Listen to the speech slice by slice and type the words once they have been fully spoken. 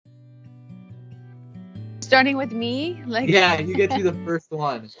Starting with me, like Yeah, you get to be the first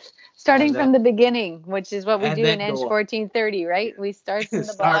one, starting and from then the beginning, which is what we do in Eng go up. 1430, right? We start from the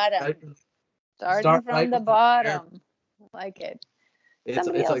Start bottom. right from Starting from the the air. bottom. Like it.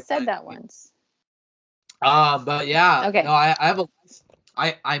 Somebody It's else like said that. that once. But yeah, no, Okay. I have a list.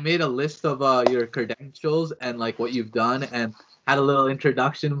 I made a list of your credentials and like what you've done and had a little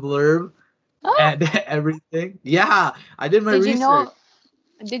introduction blurb Oh, and everything. Yeah, I did my did you research. know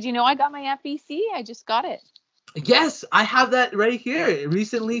did you know I got my FEC? I just got it. Yes, I have that right here.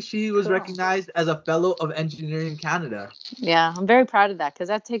 Recently, she was Cool. recognized as a Fellow of Engineering Canada. Yeah, I'm very proud of that because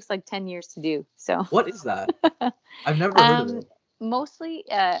that takes like 10 years to do. So, What is that? I've never heard of um, it. mostly,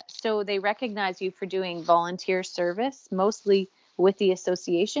 so they recognize you for doing volunteer service, mostly with the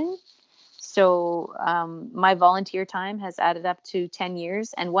association. So, my volunteer time has added up to 10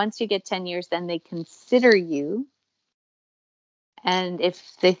 years. And once you get 10 years, then they consider you. And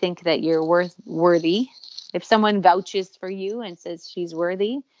if they think that you're worthy, if someone vouches for you and says she's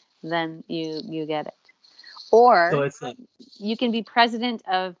worthy, then you get it. So Or it's like, you can be president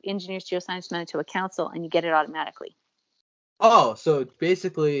of Engineers Geoscience Manitoba Council and you get it automatically. oh, so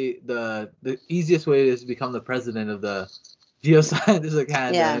basically the easiest way is to become the president of the Geosciences of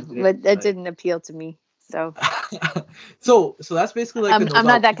Canada Yeah, Engineering but that Society. didn't appeal to me. So So that's basically like the I'm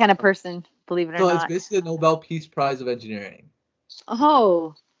not Nobel that Peace kind of Prize. person, believe it or So it's not. basically the Nobel Peace Prize of engineering.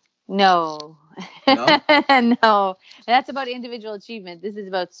 Oh, no. No? No, that's about individual achievement. This is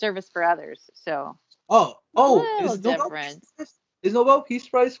about service for others. So Oh, little different. Is Nobel Peace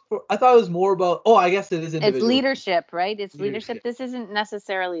Prize for? I thought it was more about. Oh, I guess it is It's individual leadership, right? It's leadership. leadership. This isn't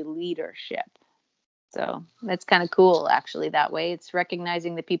necessarily leadership. So that's kind of cool, actually, that way. It's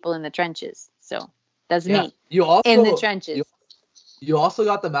recognizing the people in the trenches. So that's Yeah. me in the trenches. You also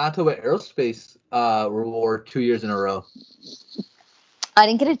got the Manitoba Aerospace reward 2 years in a row. I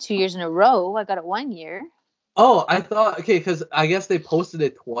didn't get it 2 years in a row. I got it 1 year. Oh, I thought okay, because I guess they posted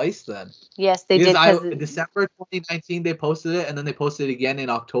it twice then. Yes, they Because did. I Because December 2019 they posted it, and then they posted it again in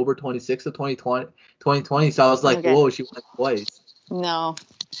October 26th of 2020. So I was like, okay, whoa, she went twice. no,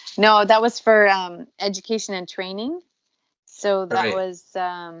 no, that was for education and training. So that Right. was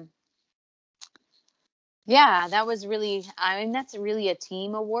yeah, that was really. I mean, that's really a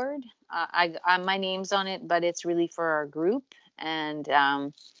team award. My name's on it, but it's really for our group and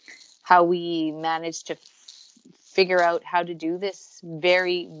how we managed to figure out how to do this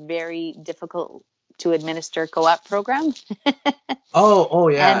very, very difficult to administer co-op program. Oh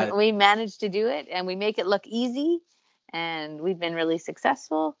And yeah. we managed to do it and we make it look easy and we've been really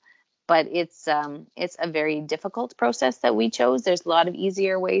successful, but it's a very difficult process that we chose. There's a lot of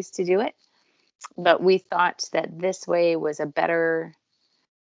easier ways to do it, but we thought that this way was a better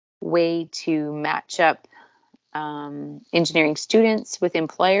way to match up engineering students with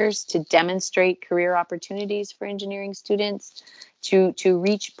employers, to demonstrate career opportunities for engineering students, to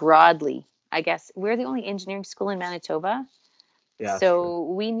reach broadly. I guess we're the only engineering school in Manitoba, Yeah, that's true. so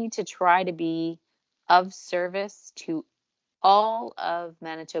we need to try to be of service to all of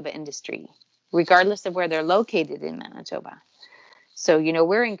Manitoba industry, regardless of where they're located in Manitoba. So,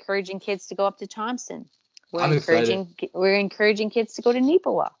 we're encouraging kids to go up to Thompson. I'm excited. We're encouraging kids to go to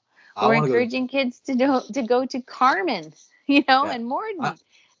Neepawa. I We're want to go to encouraging kids to go to Carmen, yeah. and I, Morden.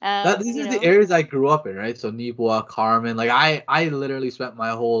 these are the areas I grew up in, right? So Nipawak, Carmen. Like I literally spent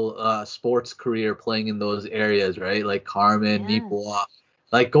my whole sports career playing in those areas, right? Like Carmen, Yes. Nipawak.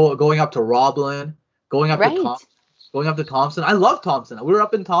 Like going up to Roblin, going up to Right. Tom going up to Thompson. I love Thompson. We were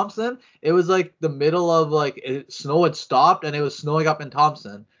up in Thompson. It was like the middle of snow had stopped and it was snowing up in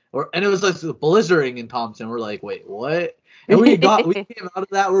Thompson. And it was like blizzarding in Thompson. We're like, wait, what? And we came out of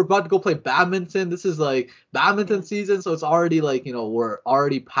that. We're about to go play badminton. This is like badminton Yeah. season, so it's already like, we're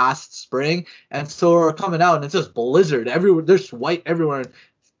already past spring. And so we're coming out and it's just blizzard everywhere. There's white everywhere.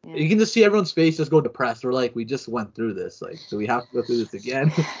 Yeah. You can just see everyone's face just go depressed. We're like, we just went through this. Like, do we have to go through this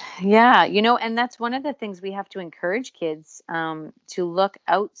again? Yeah, and that's one of the things we have to encourage kids to look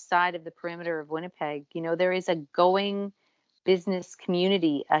outside of the perimeter of Winnipeg. There is a going business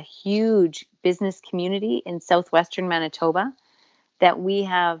community, a huge business community in southwestern Manitoba that we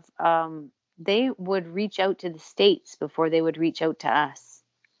have. They would reach out to the States before they would reach out to us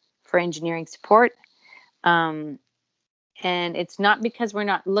for engineering support. Um, and it's not because we're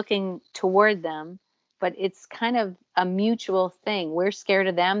not looking toward them, but it's kind of a mutual thing. We're scared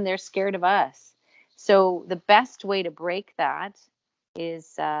of them, they're scared of us. So the best way to break that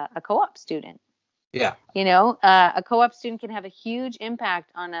is a co-op student. Yeah. A co-op student can have a huge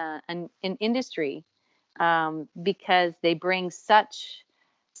impact on an industry because they bring such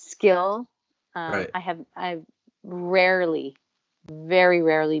skill. Right. I've rarely, very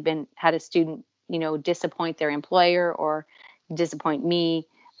rarely had a student, disappoint their employer or disappoint me.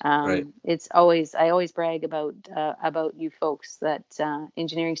 Right. It's always, I always brag about you folks that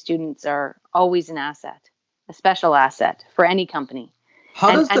engineering students are always an asset, a special asset for any company.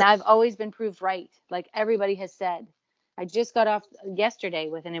 How does And the I've always been proved right. Like everybody has said. I just got off yesterday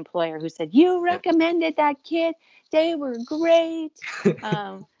with an employer who said, "You recommended that kid. They were great."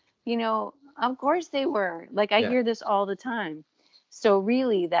 Um, of course they were. Like I yeah. hear this all the time. So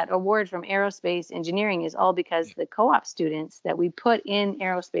really that award from aerospace engineering is all because the co-op students that we put in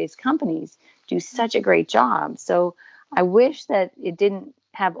aerospace companies do such a great job. So I wish that it didn't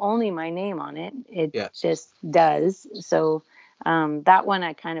have only my name on it. It Yeah. just does. So that one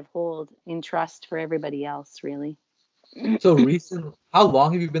I kind of hold in trust for everybody else, really. So how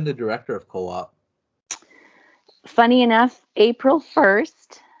long have you been the director of co-op? Funny enough, April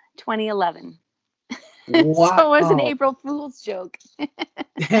 1st, 2011. So it was an Wow. April Fool's joke.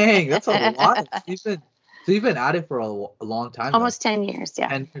 Dang, that's a lot. You've been at it for a long time then. Almost 10 years, yeah.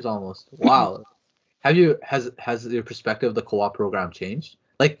 10 years almost. Wow. Has your perspective of the co-op program changed?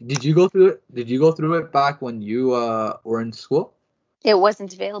 Like, did you go through it? Did you go through it back when you were in school? It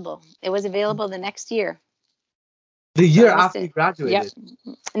wasn't available. It was available the next year. The So year I missed after you it. Yep. graduated.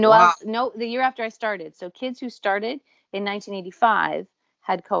 No, Wow. no, the year after I started. So kids who started in 1985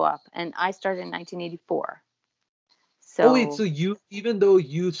 had co-op, and I started in 1984. Oh wait, So so even though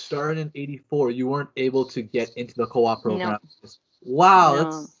you started in 84, you weren't able to get into the co-op no, program. Wow,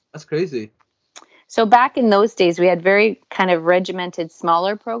 no. that's crazy. So back in those days, we had very kind of regimented,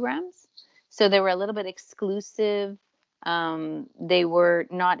 smaller programs. So they were a little bit exclusive. They were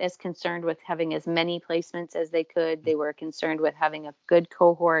not as concerned with having as many placements as they could. They were concerned with having a good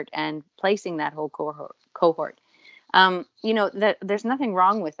cohort and placing that whole cohort. There's nothing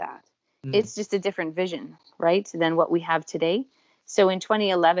wrong with that. Mm. It's just a different vision, right, than what we have today. So in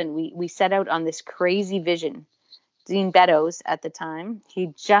 2011, we set out on this crazy vision. Dean Beddoes at the time,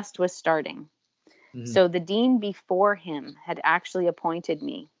 he just was starting. Mhm. So the dean before him had actually appointed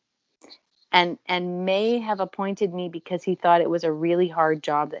me and may have appointed me because he thought it was a really hard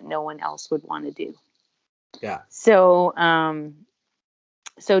job that no one else would want to do. Yeah. So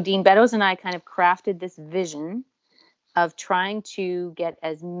Dean Beddoes and I kind of crafted this vision of trying to get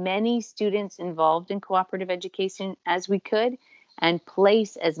as many students involved in cooperative education as we could and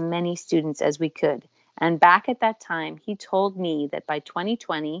place as many students as we could. And back at that time, he told me that by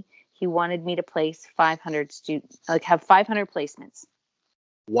 2020, he wanted me to place 500 students, like have 500 placements.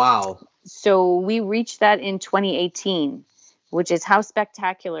 Wow. So we reached that in 2018, which is how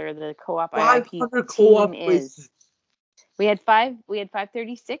spectacular the co-op IIP 500 team co-op is. placements. We had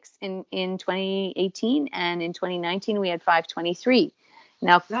 536 in 2018, and in 2019 we had 523.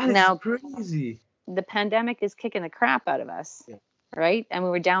 That is Now crazy. the pandemic is kicking the crap out of us, Yeah. right? And we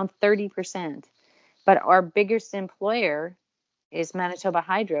were down 30%. But our biggest employer is Manitoba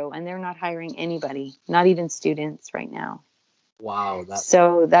Hydro, and they're not hiring anybody, not even students right now. Wow.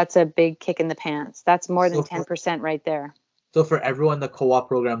 So that's a big kick in the pants. That's more than So 10% right there. So for everyone in the co-op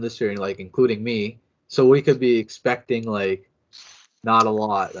program this year, like including me, so we could be expecting like not a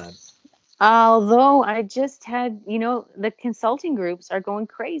lot then. Although I just had, the consulting groups are going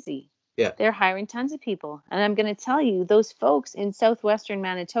crazy. Yeah. They're hiring tons of people. And I'm going to tell you, those folks in southwestern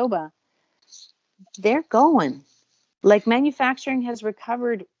Manitoba, they're going. Like manufacturing has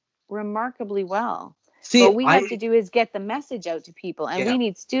recovered remarkably well. See, What we have to do is get the message out to people. And yeah. we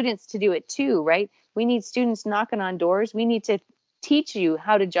need students to do it too, right? We need students knocking on doors. We need to teach you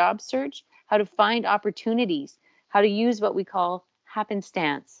how to job search, how to find opportunities, how to use what we call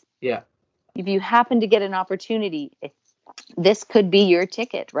happenstance. Yeah. If you happen to get an opportunity, this could be your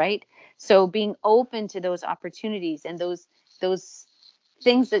ticket, right? So being open to those opportunities and those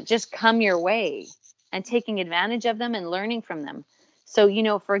things that just come your way and taking advantage of them and learning from them. So,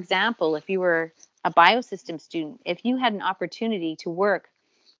 for example, if you were a biosystem student, if you had an opportunity to work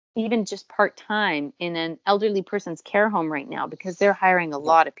even just part-time in an elderly person's care home right now, because they're hiring a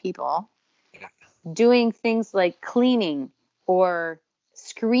lot of people, doing things like cleaning or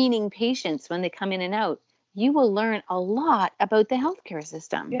screening patients when they come in and out, you will learn a lot about the healthcare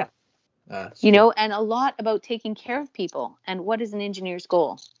system. Yeah. And a lot about taking care of people. And what is an engineer's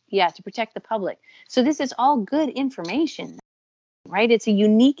goal? Yeah, to protect the public. So this is all good information, right? It's a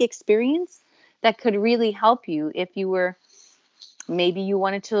unique experience that could really help you if maybe you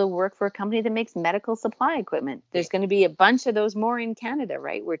wanted to work for a company that makes medical supply equipment. There's going to be a bunch of those more in Canada,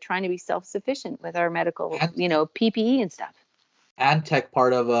 right? We're trying to be self-sufficient with our medical, PPE and stuff. Antech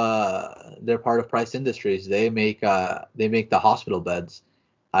they're part of Price Industries. They make the hospital beds.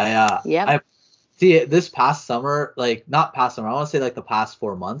 I see this past summer, like not past summer, I want to say like the past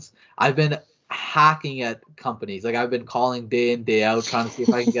 4 months, I've been hacking at companies. Like I've been calling day in day out trying to see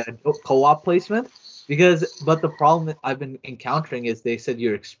if I can get a co-op placement. But the problem that I've been encountering is they said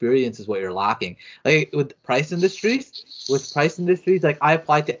your experience is what you're lacking. Like with Price Industries, like I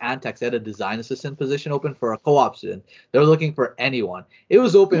applied to Antex. They had a design assistant position open for a co-op student. They're looking for anyone. It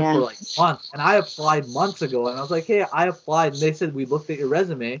was open for Yeah. like months, and I applied months ago, and I was like, hey, I applied, and they said we looked at your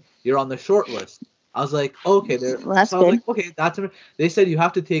resume, you're on the short list. I was like, okay, there. Well, that's So I was good. like, okay, they said you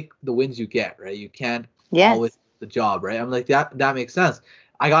have to take the wins you get, right? You can't Yes. always get the job, right? I'm like, that makes sense.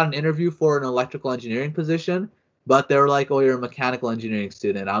 I got an interview for an electrical engineering position, but they were like, oh, you're a mechanical engineering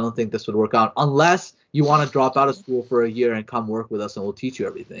student. I don't think this would work out unless you want to drop out of school for a year and come work with us and we'll teach you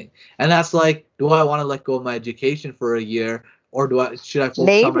everything. And that's like, do I want to let go of my education for a year, or should I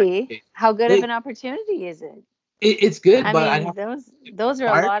focus on my Maybe. education? How good of Like, an opportunity is it? it's good, I but I mean, have those are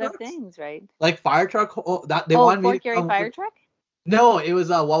a fire lot of trucks, things, right? like fire truck. Oh, that they Oh, wanted me to Fort Garry come fire work. truck? No, it was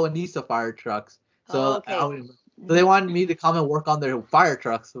Wawanesa fire trucks. Oh, So okay. so they Mhm. wanted me to come and work on their fire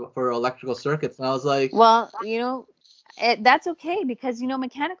trucks for electrical circuits, and I was like, Well, that's okay because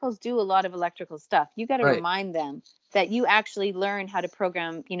mechanicals do a lot of electrical stuff. You got to right, remind them that you actually learn how to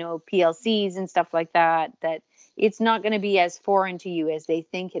program, PLCs and stuff like that. That it's not going to be as foreign to you as they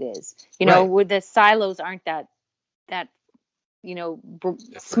think it is. right, Where the silos aren't that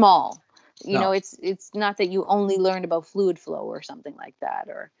different. small. No, It's not that you only learned about fluid flow or something like that.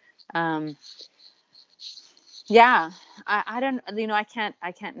 Or um, yeah, I don't,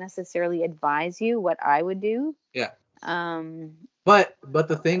 I can't necessarily advise you what I would do. yeah. Um, But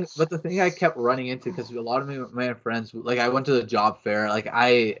the thing I kept running into, because a lot of my friends, like I went to the job fair, like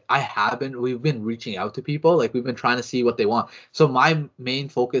we've been reaching out to people, like we've been trying to see what they want. So my main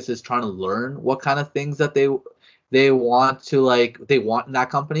focus is trying to learn what kind of things that they want in that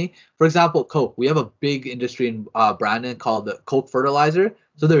company. For example, Coke. We have a big industry in Brandon called the Coke fertilizer.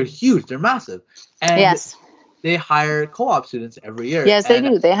 So they're huge, they're massive, and yes, they hire co-op students every year. yes, they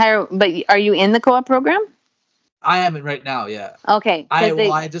And do. They hire, but are you in the co-op program? I am in right now, yeah. Okay, because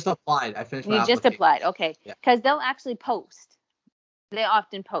I just applied. I finished my you just application. applied. Okay, Yeah. because they'll actually post. They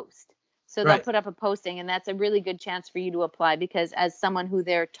often post. So they'll Right. put up a posting, and that's a really good chance for you to apply because as someone who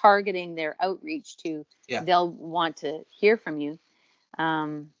they're targeting their outreach to, Yeah. they'll want to hear from you.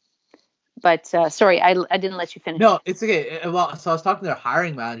 Um, but sorry, I didn't let you finish. No, it's okay. Well, so I was talking to their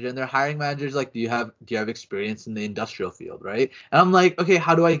hiring manager, and their hiring manager's like, do you have experience in the industrial field, right? And I'm like, okay,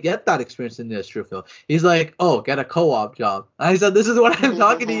 how do I get that experience in the industrial field? He's like, oh, get a co-op job. And I said, this is what I'm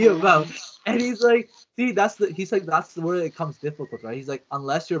talking to you about. And he's like, see, that's where it becomes difficult, right? He's like,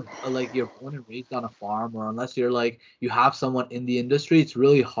 unless you're born and raised on a farm, or unless you're like you have someone in the industry, it's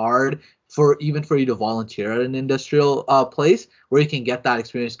really hard for you to volunteer at an industrial place where you can get that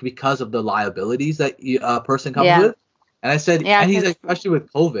experience because of the liabilities that a person comes Yeah, with. And I said, yeah, and he's because like, especially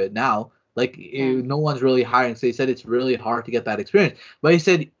with COVID now, like yeah, no one's really hiring. So he said it's really hard to get that experience. But he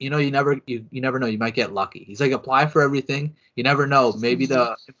said, you never know, you might get lucky. He's like, apply for everything. You never know. Maybe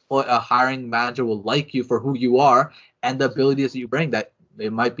the hiring manager will like you for who you are and the abilities that you bring. That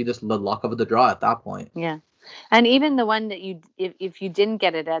it might be just the luck of the draw at that point. yeah. And even the one that if you didn't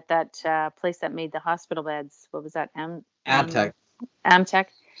get it at that place that made the hospital beds, what was that? Amtech. Amtech.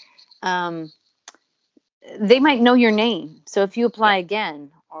 Um, they might know your name. So if you Yeah. apply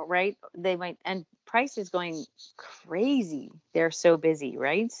again, all right, they might. And Price is going crazy. They're so busy,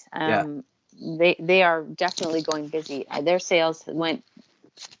 right? Yeah. They are definitely going busy. Their sales went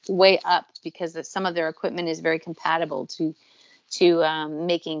way up because some of their equipment is very compatible to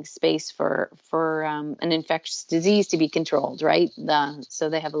making space for an infectious disease to be controlled, right? So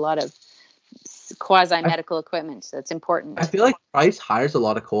they have a lot of quasi I medical equipment that's important. I feel like Price hires a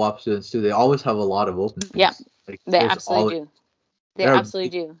lot of co-op students too. They always have a lot of openings. Yeah, Like they there's absolutely always do. They they're a absolutely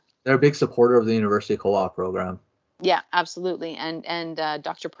big, do. they're a big supporter of the university co-op program. Yeah, absolutely. And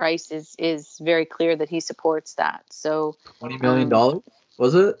Dr. Price is very clear that he supports that. So $20 million um, dollars,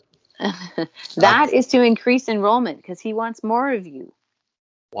 was it? that That's is to increase enrollment because he wants more of you.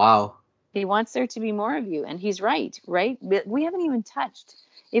 wow. He wants there to be more of you, and he's right. Right? We haven't even touched.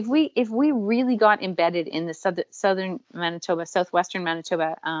 If we really got embedded in the southern Manitoba, southwestern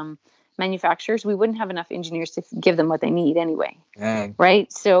Manitoba manufacturers, we wouldn't have enough engineers to give them what they need anyway. Dang.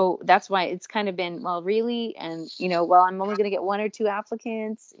 Right? So that's why it's kind of been, well, really, and well, I'm only going to get one or two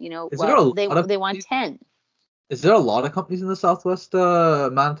applicants. Is there a Well, lot of they want companies? 10. Is there a lot of companies in the Southwest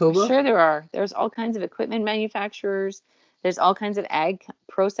Manitoba? Sure, there are. There's all kinds of equipment manufacturers. There's all kinds of ag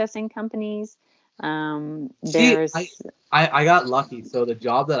processing companies. See, I, There's I I got lucky. So the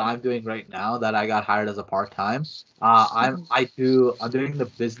job that I'm doing right now, that I got hired as a part-time, I'm doing the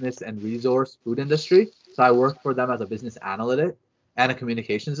business and resource food industry. So I work for them as a business analyst. and a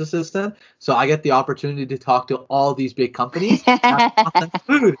communications assistant. So I get the opportunity to talk to all these big companies that process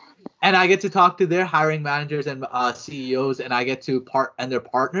food. And I get to talk to their hiring managers and CEOs, and I get to and their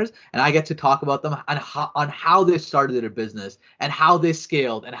partners, and I get to talk about them on how they started their business and how they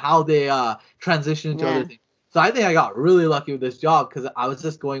scaled and how they transitioned into other things. So I think I got really lucky with this job because I was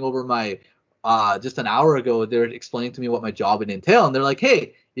just going over my just an hour ago. They were explaining to me what my job would entail, and they're like,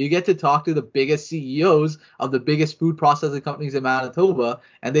 "Hey, you get to talk to the biggest CEOs of the biggest food processing companies in Manitoba,"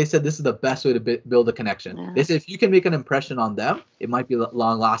 and they said this is the best way to build a connection. Yeah. They said if you can make an impression on them, it might be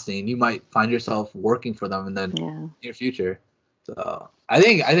long lasting, and you might find yourself working for them in the near future. So I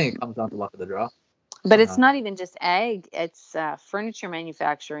think it comes down to luck of the draw. But it's not even just ag; it's furniture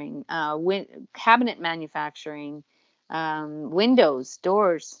manufacturing, cabinet manufacturing, windows,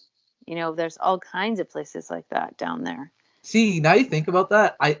 doors. You know, there's all kinds of places like that down there. See, now you think about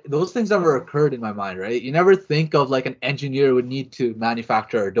that, those things never occurred in my mind, right? You never think of like an engineer would need to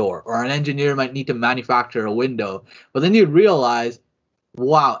manufacture a door, or an engineer might need to manufacture a window. But then you realize,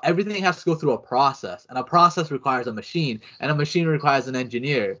 wow, everything has to go through a process, and a process requires a machine, and a machine requires an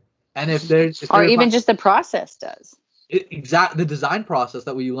engineer. And if even just the process does. The design process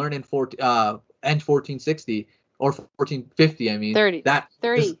that we learn in N1460 or 1450, I mean, 30,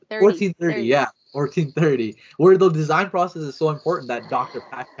 1430, yeah. 1430, where the design process is so important that Dr.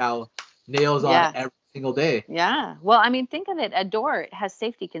 Pascal nails on every single day. Yeah. Well, I mean, think of it. A door has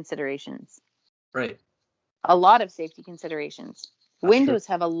safety considerations. Right. A lot of safety considerations. That's Windows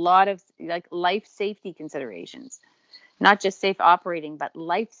have a lot of like life safety considerations, not just safe operating, but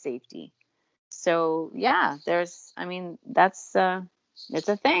life safety. So yeah, it's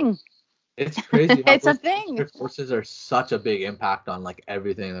a thing. It's crazy. It's a thing. Courses are such a big impact on like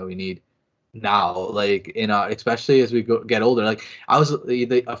everything that we need now, like especially as we get older. Like I was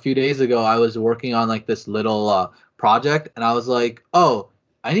a few days ago, I was working on like this little project, and I was like, oh,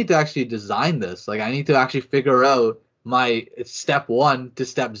 I need to actually design this. Like I need to actually figure out my step 1 to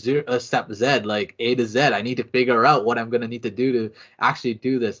step Z, like A to Z. I need to figure out what I'm gonna need to do to actually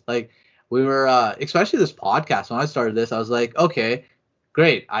do this. Like we were especially this podcast, when I started this, I was like, okay,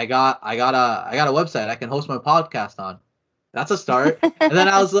 great, I got a website I can host my podcast on. That's a start. And then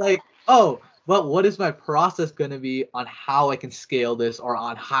I was like, oh, but what is my process going to be on how I can scale this, or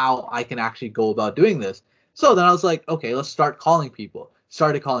on how I can actually go about doing this? So then I was like, okay, let's start calling people.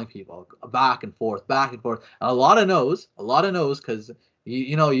 Started calling people back and forth. And a lot of no's, because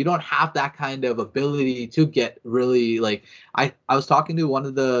you don't have that kind of ability to get really like. I was talking to one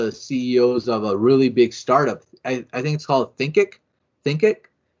of the CEOs of a really big startup. I think it's called Thinkic.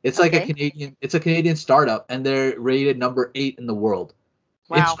 It's like a Canadian startup, and they're rated number 8 in the world.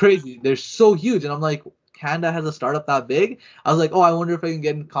 Wow. It's crazy. They're so huge. And I'm like, Canada has a startup that big? I was like, oh, I wonder if I can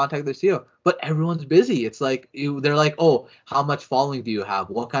get in contact with their CEO. But everyone's busy. It's like, they're like, oh, how much following do you have?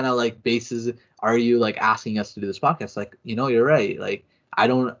 What kind of like bases are you like asking us to do this podcast? Like, you're right. Like,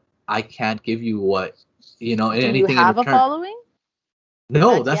 I can't give you what, anything you have a following?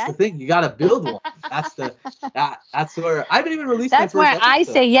 No, that's the thing. You gotta build one. That's where I haven't even released. That's where I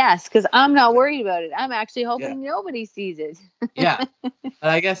say yes, because I'm not worried about it. I'm actually hoping nobody sees it. Yeah, and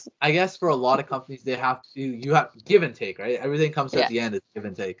I guess for a lot of companies, you have give and take, right? Everything comes at the end is give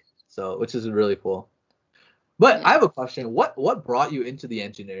and take. So, which is really cool. But I have a question. What brought you into the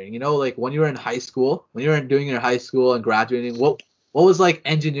engineering? Like when you were in high school, when you were doing your high school and graduating, what was like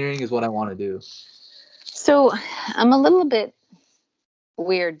engineering is what I want to do? So I'm a little bit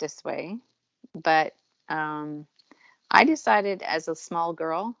weird this way, but I decided as a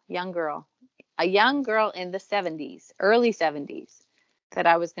young girl in the 70s, early 70s, that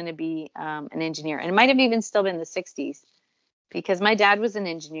I was going to be an engineer. And it might have even still been the 60s, because my dad was an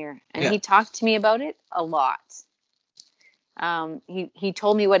engineer, and he talked to me about it a lot. He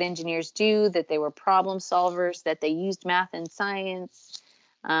told me what engineers do, that they were problem solvers, that they used math and science.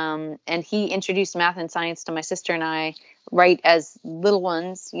 And he introduced math and science to my sister and I right as little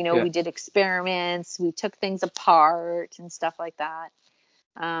ones. We did experiments, we took things apart and stuff like that.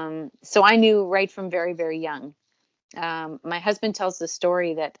 So I knew right from very, very young. My husband tells the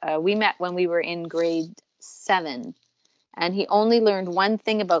story that we met when we were in grade 7, and he only learned one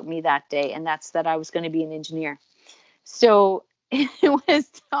thing about me that day, and that's that I was going to be an engineer. So it was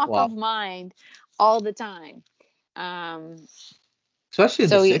top of mind all the time. Especially in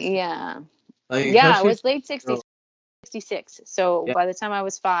the 60s. It was late 60s, 66. So by the time I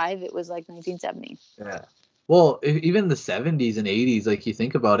was 5, it was like 1970. Yeah. Well, even the 70s and 80s, like you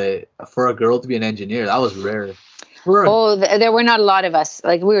think about it, for a girl to be an engineer, that was rare. There were not a lot of us.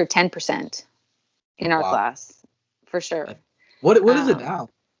 Like we were 10% in our class, for sure. What is it now?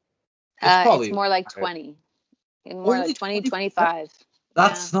 It's more like 20. in more Only like 20, 20%? 25. Yeah.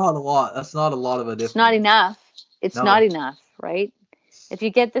 That's not a lot. That's not a lot of a It's not difference. enough. It's not No. enough, right? If you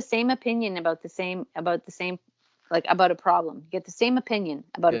get the same opinion about the same like about a problem, get the same opinion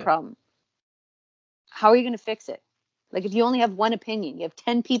about a Yeah. problem. How are you going to fix it? Like if you only have one opinion, you have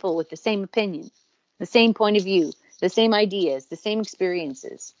 10 people with the same opinion, the same point of view, the same ideas, the same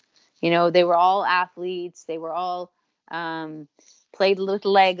experiences. They were all athletes. They were all played with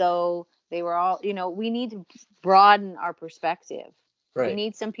Lego. They were all, we need to broaden our perspective. We Right.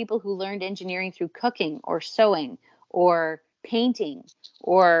 need some people who learned engineering through cooking or sewing or painting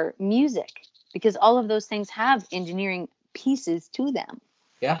or music, because all of those things have engineering pieces to them,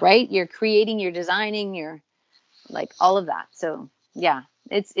 Yeah. right? You're creating, you're designing, you're like all of that. So yeah,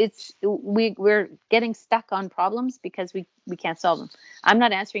 we're getting stuck on problems because we can't solve them. I'm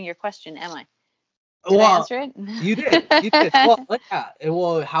not answering your question, am I? Did I Well, answer it? you did. You did. Well, like that.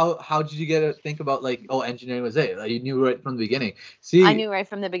 Well, how did you get to think about like, oh, engineering was it? Like, you knew right from the beginning. I See, knew right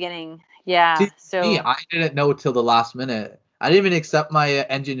from the beginning. Yeah. see, me, So I didn't know till the last minute. I didn't even accept my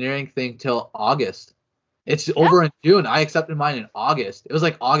engineering thing till August. It's yeah. over in June. I accepted mine in August. It was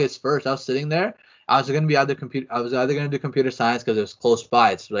like August 1st. I was sitting there. I was either gonna do computer science because it was close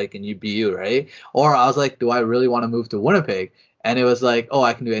by. It's like in UBU, right? Or I was like, do I really want to move to Winnipeg? And it was like, oh,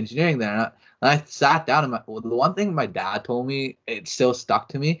 I can do engineering there. And I sat down and the one thing my dad told me, it still stuck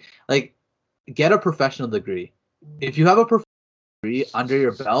to me. Like, get a professional degree. If you have a professional degree under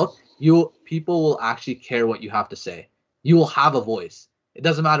your belt, people will actually care what you have to say. You will have a voice. It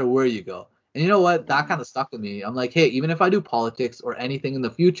doesn't matter where you go. And you know what? That kind of stuck with me. I'm like, hey, even if I do politics or anything in the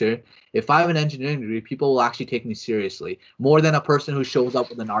future, if I have an engineering degree, people will actually take me seriously more than a person who shows up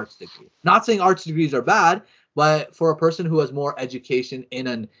with an arts degree. Not saying arts degrees are bad, but for a person who has more education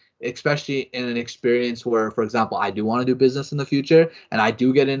especially in an experience where, for example, I do want to do business in the future and I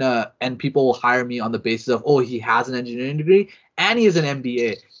do get and people will hire me on the basis of, oh, he has an engineering degree and he has an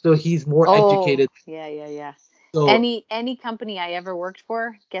MBA. So he's more Oh, educated. yeah, yeah, yeah. So Any company I ever worked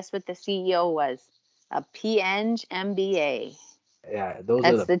for, guess what the CEO was? A PEng MBA. yeah, those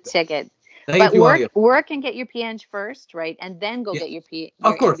are That's the the ticket. like if But you want to work get work and get your PEng first, right? And then go yeah, get your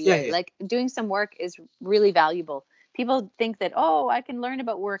of course, yeah, MBA. yeah. Like doing some work is really valuable. People think that, oh, I can learn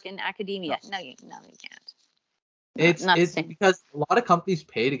about work in academia. No. No, you can't. Not the It's same. because a lot of companies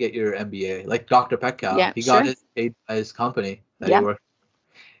pay to get your MBA. Like Dr. Petkow, Yeah, he got sure. it paid by his company that he Yeah. worked.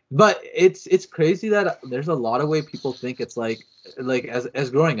 But it's crazy that there's a lot of way people think it's like as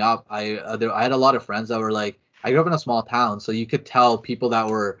growing up, I had a lot of friends that were like, I grew up in a small town, so you could tell people that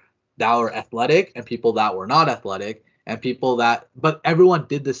were athletic and people that were not athletic and people that, but everyone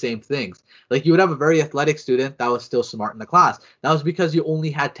did the same things. Like you would have a very athletic student that was still smart in the class. That was because you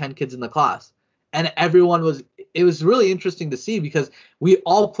only had 10 kids in the class. And everyone was, it was really interesting to see because we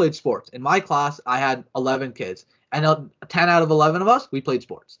all played sports. In my class, I had 11 kids, and 10 out of 11 of us, we played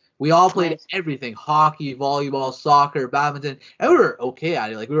sports. We all played Right. everything: hockey, volleyball, soccer, badminton, and we were okay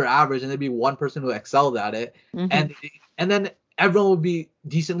at it. Like we were average, and there'd be one person who excelled at it, Hmm. and then everyone would be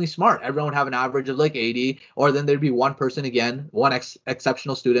decently smart. Everyone would have an average of like 80, or then there'd be one person again, one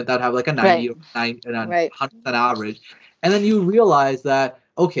exceptional student that would have like a 90 Right. or 90 and a Right. 100% average. And then you realize that,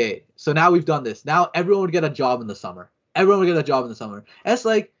 okay, so now we've done this. Now everyone would get a job in the summer. Everyone would get a job in the summer. And it's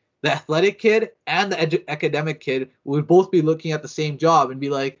like the athletic kid and the academic kid would both be looking at the same job and be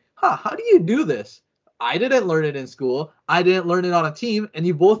like, huh, how do you do this? I didn't learn it in school. I didn't learn it on a team. And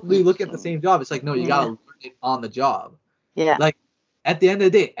you both look at the same job. It's like, no, you got to Yeah. learn it on the job. Yeah. Like at the end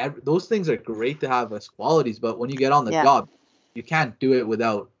of the day, those things are great to have as qualities. But when you get on the Yeah. job, you can't do it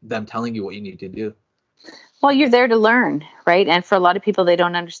without them telling you what you need to do. Well, you're there to learn, right? And for a lot of people, they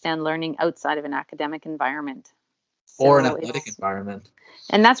don't understand learning outside of an academic environment. Or an So athletic environment.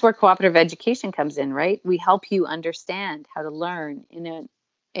 and that's where cooperative education comes in, right? We help you understand how to learn in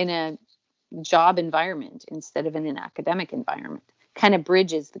a job environment instead of in an academic environment. Kind of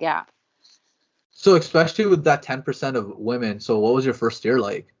bridges the gap. So especially with that 10% of women, so what was your first year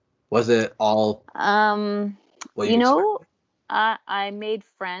like? Was it all Um, what you you know, expected? I made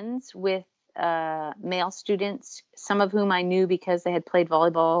friends with male students, some of whom I knew because they had played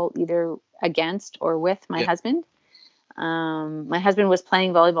volleyball either against or with my Yeah. husband. My husband was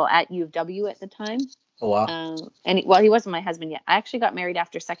playing volleyball at U of W at the time. Oh wow. Well, he wasn't my husband yet. I actually got married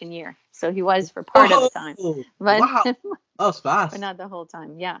after second year, so he was for part of the time, Oh but wow. That was but fast. not the whole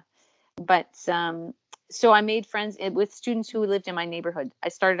time. Yeah, but so I made friends with students who lived in my neighborhood. I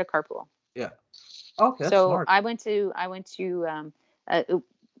started a carpool. Yeah. Okay, that's So smart.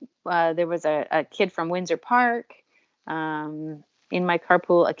 uh, there was a kid from Windsor Park in my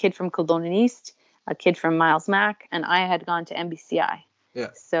carpool, a kid from Kildonan East, a kid from Miles Mac, and I had gone to MBCI.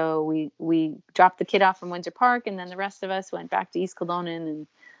 Yeah. So we dropped the kid off from Windsor Park, and then the rest of us went back to East Kildonan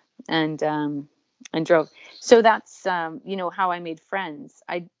and drove. So that's how I made friends.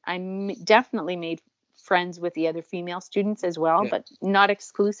 I definitely made friends with the other female students as well, Yeah. but not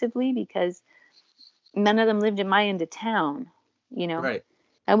exclusively, because none of them lived in my end of town. Right.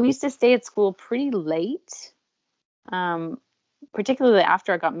 And we used to stay at school pretty late. Particularly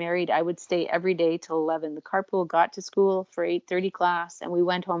after I got married, I would stay every day till 11. The carpool got to school for 8:30 class, and we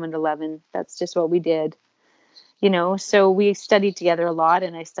went home at 11. That's just what we did. So we studied together a lot,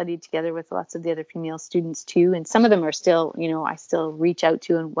 and I studied together with lots of the other female students too. And some of them are still, I still reach out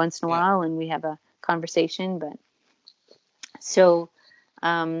to once in a while, and we have a conversation. But so,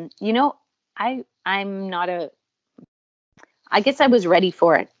 I'm not I guess I was ready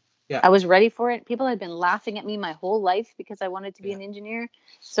for it. Yeah. I was ready for it. People had been laughing at me my whole life because I wanted to be an engineer.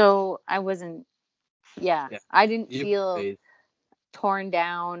 So I wasn't, I didn't feel torn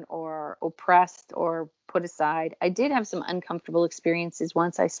down or oppressed or put aside. I did have some uncomfortable experiences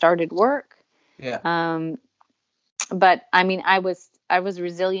once I started work. Yeah. But I mean, I was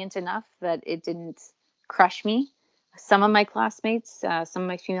resilient enough that it didn't crush me. Some of my classmates, some of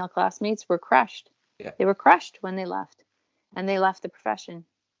my female classmates were crushed. Yeah. They were crushed when they left, and they left the profession.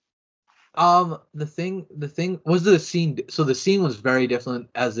 The thing was the scene. So the scene was very different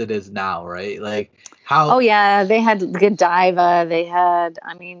as it is now, right? Like how? Oh yeah, they had Godiva. They had,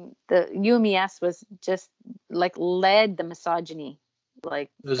 I mean, the UMES was just like led the misogyny.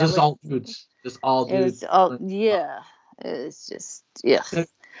 Like It was just all dudes, just all it dudes. was all, yeah. It was just, yeah.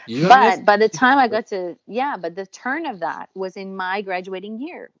 UMS? But by the time I got to, but the turn of that was in my graduating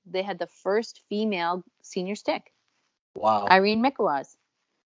year. They had the first female senior stick, Wow, Irene Mikawaz.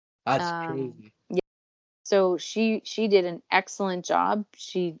 that's crazy. Yeah. So she did an excellent job.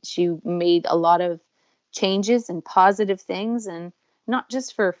 She made a lot of changes and positive things, and not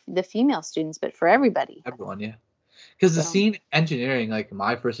just for the female students, but for everybody. Everyone, yeah. Because the scene engineering, like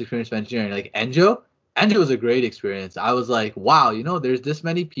my first experience with engineering, like Enjo was a great experience. I was like, wow, there's this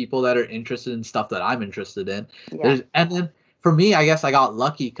many people that are interested in stuff that I'm interested in. Yeah. And then for me, I guess I got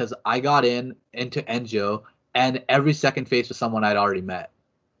lucky because I got into Enjo, and every second phase was someone I'd already met.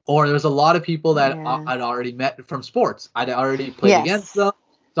 Or there's a lot of people that I'd already met from sports. I'd already played against them.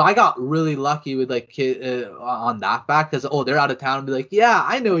 So I got really lucky with like on that fact, because they're out of town and be like, yeah,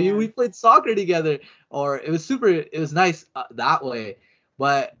 I know you. We played soccer together. Or it was nice that way.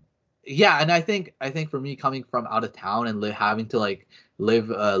 But yeah, and I think for me, coming from out of town and having to like live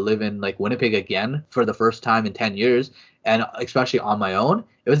in like Winnipeg again for the first time in 10 years, and especially on my own,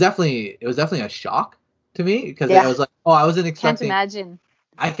 it was definitely a shock to me, because I was like, I wasn't expecting. Can't imagine.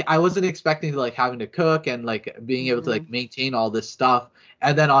 I wasn't expecting to like having to cook and like being able to like maintain all this stuff,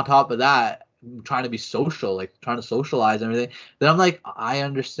 and then on top of that, trying to be social, like trying to socialize and everything. Then I'm like, I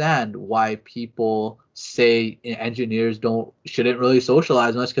understand why people say engineers shouldn't really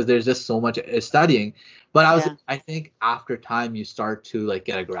socialize much, because there's just so much studying. But I think after time you start to like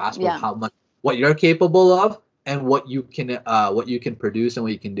get a grasp of how much what you're capable of and what you can produce and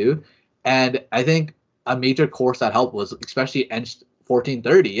what you can do. And I think a major course that helped was especially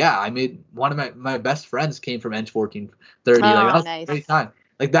 1430. Yeah, I made one of my best friends came from Eng 1430. Like that was a great time.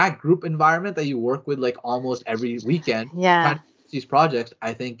 Like that group environment that you work with like almost every weekend. Yeah. These projects,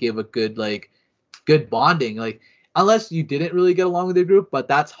 I think, give a good bonding. Like unless you didn't really get along with your group, but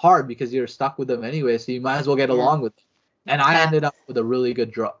that's hard because you're stuck with them anyway. So you might as well get along with them. And I ended up with a really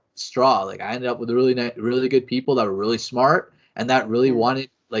good straw. Like I ended up with really good people that were really smart and that really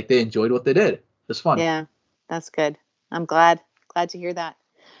wanted, like they enjoyed what they did. It was fun. Yeah, that's good. I'm glad to hear that.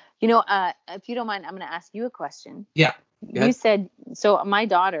 If you don't mind, I'm going to ask you a question. Yeah. You said, so my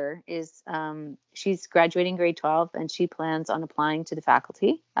daughter is, she's graduating grade 12 and she plans on applying to the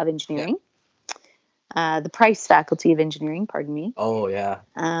faculty of engineering, the Price Faculty of Engineering, pardon me. Oh, yeah.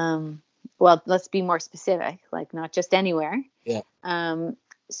 Well, let's be more specific, like not just anywhere. Yeah.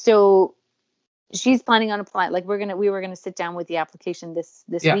 So she's planning on applying, like we were going to sit down with the application this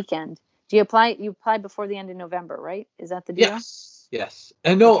weekend. Do you apply? You apply before the end of November, right? Is that the deal? Yes.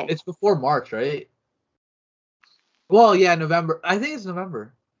 And no, it's before March, right? Well, yeah, November. I think it's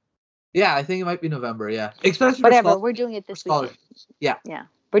November. Yeah, I think it might be November. Yeah. Especially whatever. We're doing it this weekend. Yeah. Yeah.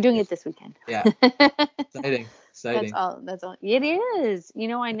 We're doing it this weekend. Yeah. Exciting. That's all. It is.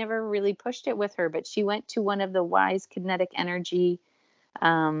 I never really pushed it with her, but she went to one of the Wise Kinetic Energy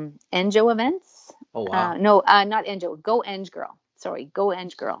Enjo events. Oh, wow. No, not Enjo. Go Eng Girl. Sorry, Go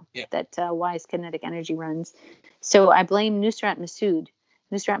Eng Girl. Yeah. That Wise Kinetic Energy runs. So I blame Nusrat Masood.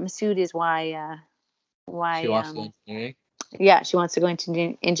 Nusrat Masood is why she wants to go into engineering. Yeah, she wants to go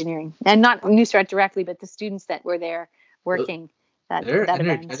into engineering, and not Nusrat directly, but the students that were there working. They're that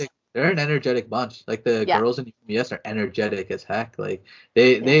event. energetic. They're an energetic bunch. Like the Yeah, girls in UMES are energetic as heck. Like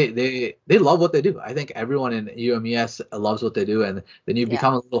yeah, they love what they do. I think everyone in UMES loves what they do, and then you yeah,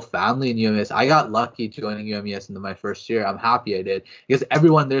 become a little family in UMES. I got lucky joining UMES in my first year. I'm happy I did because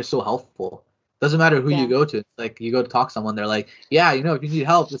everyone there's so helpful. Doesn't matter who you yeah, go to. It's like you go to talk to someone, they're like, yeah, if you need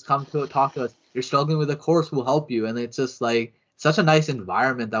help, just come to talk to us. You're struggling with a course, we'll help you. And it's just like such a nice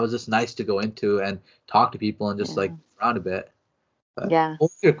environment that was just nice to go into and talk to people and just like yeah, around a bit. But yeah.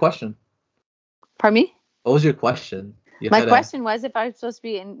 what was your question? Pardon me? What was your question? You My had a question was if I was supposed to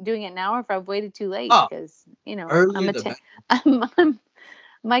be doing it now or if I've waited too late oh because, I'm earlier a the better.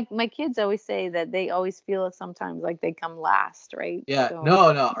 my kids always say that they always feel sometimes like they come last, right? Yeah, So,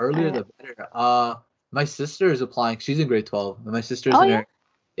 no, earlier uh, the better. My sister is applying. She's in grade 12. And my sister's oh in yeah, her.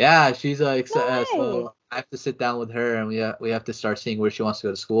 Yeah, she's no way. so I have to sit down with her and we have to start seeing where she wants to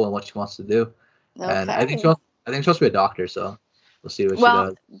go to school and what she wants to do. And Okay. I think she wants to be a doctor, so we'll see what she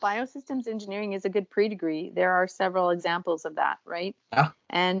Well, does. biosystems engineering is a good pre-degree. There are several examples of that, right? Yeah,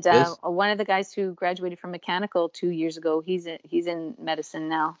 And it is. one of the guys who graduated from mechanical 2 years ago, he's in medicine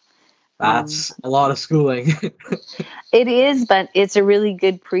now. Um, That's a lot of schooling. it is, but it's a really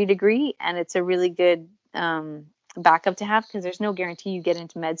good pre-degree, and it's a really good backup to have because there's no guarantee you get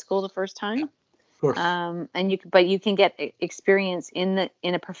into med school the first Yeah, time. of course. But you can get experience in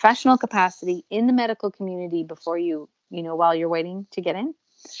a professional capacity in the medical community before while you're waiting to get in.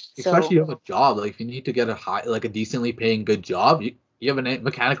 Especially So, you have a job. Like if you need to get a decently paying good job, you have a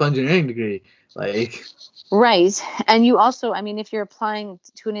mechanical engineering degree. Like right. And you also, I mean, if you're applying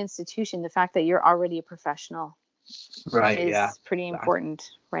to an institution, the fact that you're already a professional right, yeah. is pretty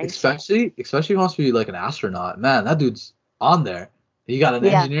important, right? Especially if he wants to be like an astronaut. Man, that dude's on there. You got an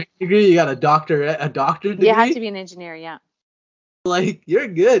Yeah. engineering degree, you got a doctorate You have degree. to be an engineer, yeah. Like you're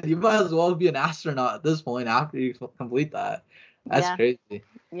good. You might as well be an astronaut at this point after you complete that. That's Yeah. crazy.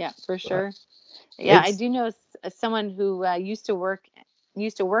 Yeah, for But sure. Yeah, I it's do know someone who used to work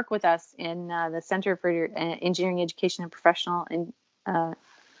with us in the Center for Engineering Education and Professional and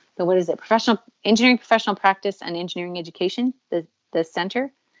so what is it? Professional Engineering Professional Practice and Engineering Education, the center.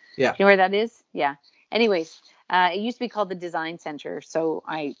 Do yeah. you know where that is? Yeah. Anyways, it used to be called the Design Center, so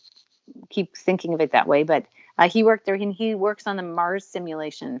I keep thinking of it that way. But he worked there, and he works on the Mars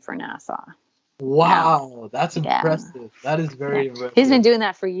simulation for NASA now. Wow, that's Yeah, impressive. That is yeah. very He's been impressive. doing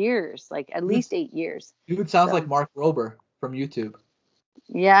that for years, like at Dude, least 8 years. dude sounds like So Mark Rober from YouTube.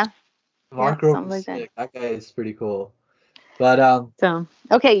 yeah, yeah, Mark something Rober's like that. sick. That guy is pretty cool. But So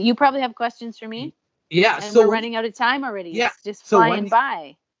okay, you probably have questions for me, yeah, and we're so running out of time already. yeah, It's just so flying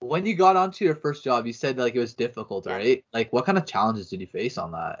by. when you got onto your first job, you said like it was difficult, Yeah. right? Like what kind of challenges did you face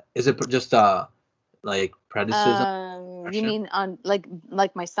on that? Is it just like criticism, You pressure? mean on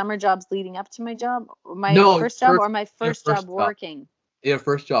like my summer jobs leading up to my job, my No, first job, or my your first job first job. working? Your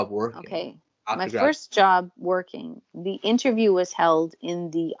first job working Okay. My after grad. first job working, the interview was held in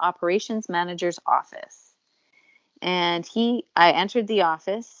the operations manager's office. And I entered the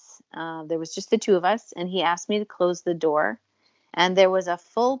office. There was just the two of us, and he asked me to close the door. And there was a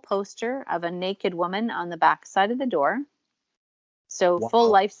full poster of a naked woman on the back side of the door. So full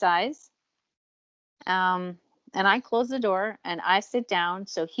Wow. life size. And I close the door and I sit down.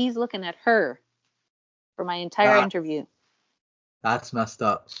 So he's looking at her for my entire That interview. that's messed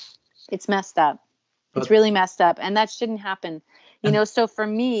up. It's messed up. It's But really messed up. And that shouldn't happen. So for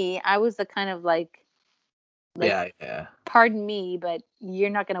me, I was the kind of like, yeah. pardon me, but you're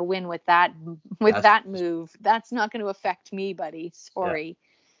not going to win with that That's move. That's not going to affect me, buddy. yeah, Sorry.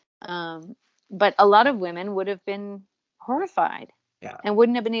 But a lot of women would have been horrified yeah. and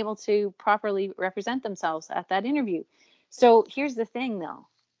wouldn't have been able to properly represent themselves at that interview. So here's the thing, though.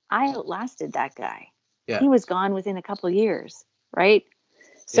 I outlasted that guy. Yeah. He was gone within a couple of years, right?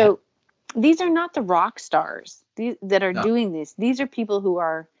 Yeah. So these are not the rock stars that are No. doing this. These are people who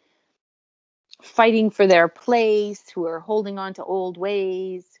are fighting for their place, who are holding on to old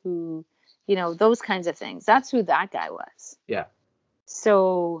ways, who, those kinds of things. That's who that guy was. Yeah.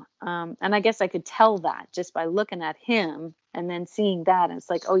 So, and I guess I could tell that just by looking at him and then seeing that. And it's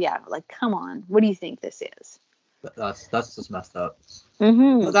like, oh, yeah, like, come on. What do you think this is? That's just messed up.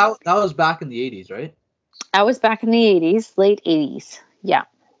 Mm-hmm. Well, that was back in the 80s, right? I was back in the 80s, late 80s. Yeah.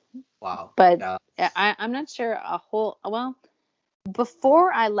 Wow. But Yeah. I'm not sure well,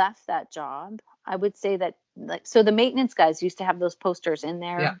 before I left that job, I would say that so the maintenance guys used to have those posters in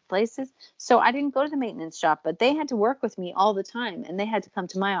their Yeah. places. So I didn't go to the maintenance shop, but they had to work with me all the time and they had to come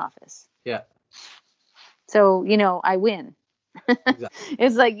to my office. Yeah. So, I win. Exactly.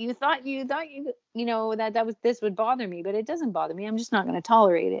 It's like you thought that this would bother me, but it doesn't bother me. I'm just not going to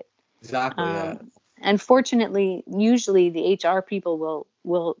tolerate it. Exactly. Yeah. And fortunately, usually the HR people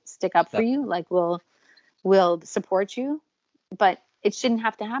will stick up for you, like will support you, but it shouldn't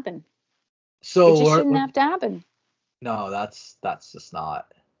have to happen. It So just shouldn't have to happen. no, that's just not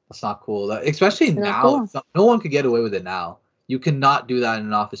that's not cool. Especially Not now, cool. no one could get away with it now. You cannot do that in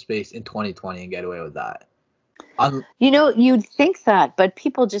an office space in 2020 and get away with that. You'd think that, but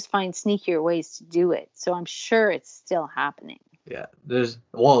people just find sneakier ways to do it. So I'm sure it's still happening. Yeah,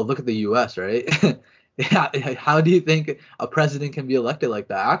 look at the U.S., right? Yeah, how do you think a president can be elected like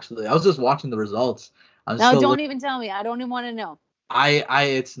that? Actually, I was just watching the results. I'm No, still don't even tell me. I don't even want to know.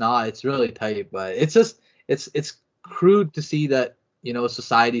 it's not. It's really tight, but it's crude to see that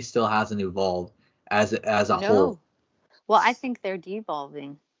society still hasn't evolved as a whole. No. Well, I think they're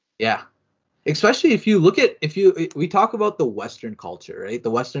devolving. Yeah, especially we talk about the Western culture, right?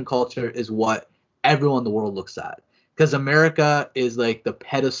 The Western culture is what everyone in the world looks at, because America is like the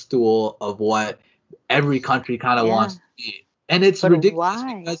pedestal of what every country kind of wants to be, and it's But ridiculous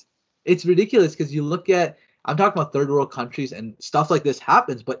why? because you look at, I'm talking about third world countries, and stuff like this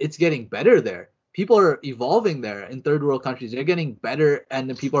happens, but it's getting better there. People are evolving there in third world countries. They're getting better, and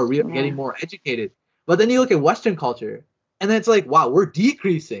the people are getting more educated. But then you look at Western culture, and then it's like, wow, we're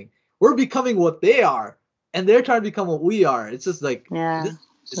decreasing. We're becoming what they are, and they're trying to become what we are. It's just like,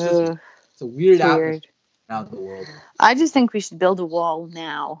 it's a weird atmosphere out in the world. I just think we should build a wall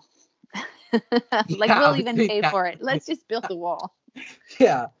now. We'll even pay for it. Let's just build a wall.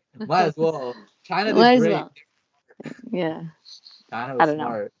 Yeah, might as well. China did great. Well. Yeah. China was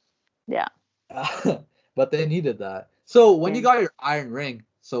smart. Know. Yeah. But they needed that. So when you got your iron ring,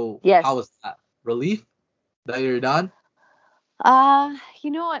 how was that? Relief that you're done?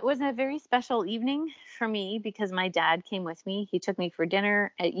 It was a very special evening for me because my dad came with me. He took me for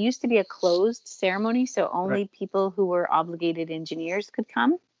dinner. It used to be a closed ceremony, so only people who were obligated engineers could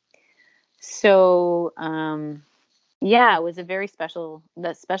come. So, it was a very special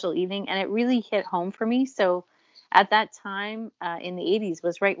evening, and it really hit home for me. So, at that time in the 80s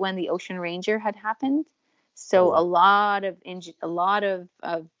was right when the Ocean Ranger had happened. So a lot of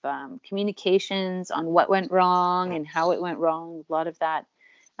communications on what went wrong and how it went wrong. A lot of that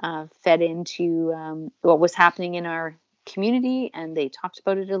fed into what was happening in our community, and they talked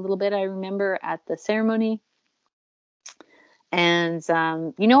about it a little bit. I remember at the ceremony, and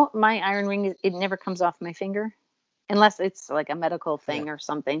my iron ring, it never comes off my finger unless it's like a medical thing or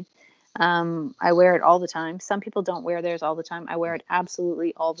something. I wear it all the time. Some people don't wear theirs all the time. I wear it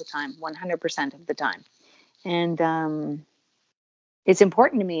absolutely all the time, 100% of the time. And it's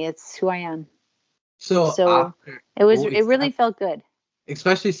important to me. It's who I am. So it really felt good.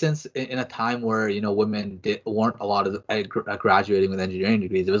 Especially since in a time where women weren't a lot of graduating with engineering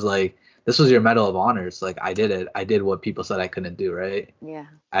degrees, it was like, this was your Medal of Honors. Like, I did it. I did what people said I couldn't do. Right? Yeah.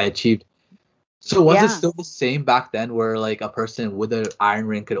 I achieved. So was it still the same back then, where like a person with an iron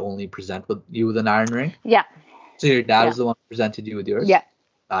ring could only present with you with an iron ring? Yeah. So your dad was the one who presented you with yours? Yeah.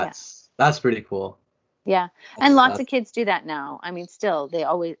 That's pretty cool. Yeah. And lots of kids do that now. I mean, still, they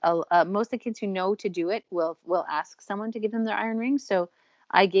always, most of the kids who know to do it will ask someone to give them their iron ring. So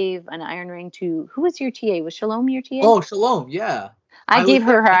I gave an iron ring to, who was your TA? Was Shalom your TA? Oh, Shalom, yeah. I gave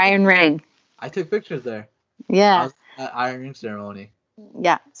her iron ring. I took pictures there. Yeah. I was at iron ring ceremony.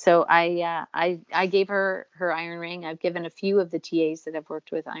 Yeah. So I gave her iron ring. I've given a few of the TAs that I've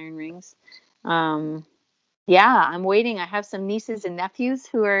worked with iron rings. I'm waiting. I have some nieces and nephews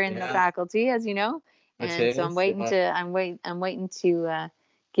who are in the faculty, as you know. And so I'm waiting to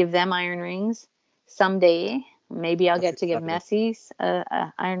give them iron rings someday. Maybe I'll get to give Messi's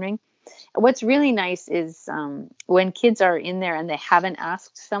iron ring. What's really nice is when kids are in there and they haven't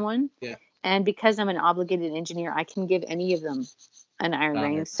asked someone. Yeah. And because I'm an obligated engineer, I can give any of them an iron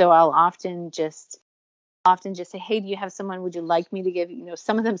ring. So I'll often just say, hey, do you have someone, would you like me to give?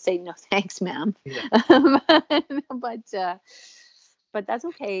 Some of them say, no, thanks, ma'am. Yeah. But that's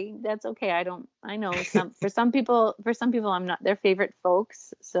okay. That's okay. I know for some people, I'm not their favorite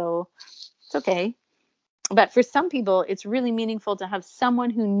folks. So it's okay. But for some people, it's really meaningful to have someone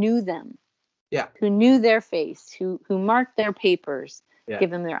who knew them. Yeah. Who knew their face, who marked their papers, give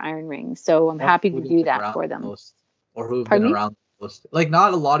them their iron ring. So I'm happy to do that for them. Or who've been around the most. Like,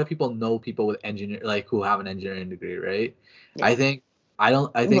 not a lot of people know people with who have an engineering degree, right? Yeah. I think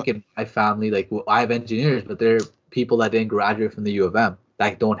in my family, like, I have engineers, but they're people that didn't graduate from the U of M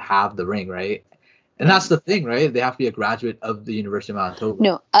that don't have the ring, right? And that's the thing, right? They have to be a graduate of the University of Manitoba.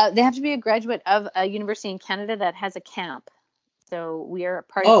 No, they have to be a graduate of a university in Canada that has a camp. So we are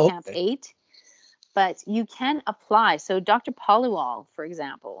part of Camp 8. But you can apply. So Dr. Poliwal, for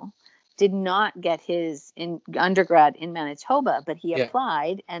example, did not get his undergrad in Manitoba, but he Yeah.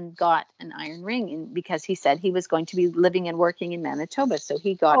 applied and got an iron ring because he said he was going to be living and working in Manitoba. So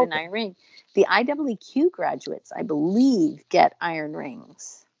he got an iron ring. The IWQ graduates, I believe, get iron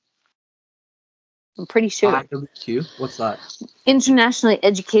rings. I'm pretty sure. IWQ? What's that? Internationally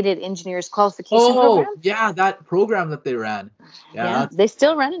Educated Engineers Qualification Program. Yeah, that program that they ran. Yeah, they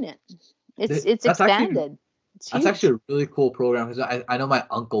still running it. It's expanded. That's actually a really cool program because I know my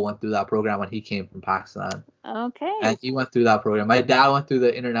uncle went through that program when he came from Pakistan. Okay. And he went through that program. My dad went through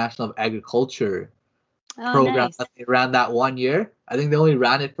the International Agriculture program nice. that they ran that 1 year. I think they only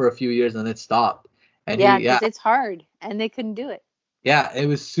ran it for a few years and it stopped. And because it's hard and they couldn't do it. Yeah, it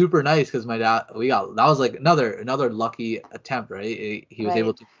was super nice because my dad, that was like another lucky attempt, right? He was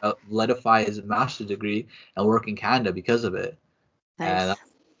able to solidify his master's degree and work in Canada because of it. Nice. And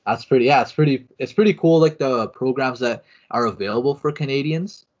that's it's pretty cool, like the programs that are available for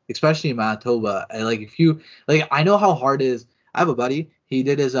Canadians, especially in Manitoba. And like I know how hard it is. I have a buddy, he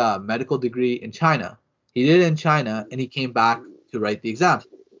did his medical degree in China. He did it in China and he came back to write the exams.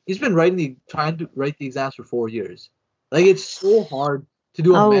 He's been trying to write the exams for 4 years. Like, it's so hard to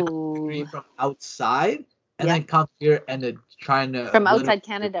do a medical degree from outside and then come here and then trying to from outside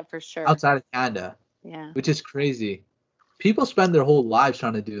Canada for sure. Outside of Canada. Yeah. Which is crazy. People spend their whole lives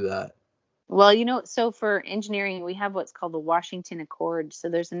trying to do that. Well, so for engineering, we have what's called the Washington Accord. So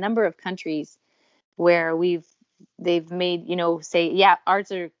there's a number of countries where they've made, say,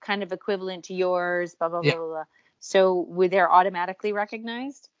 ours are kind of equivalent to yours, blah, blah, blah, blah. So they're automatically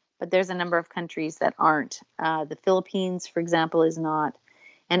recognized, but there's a number of countries that aren't. The Philippines, for example, is not.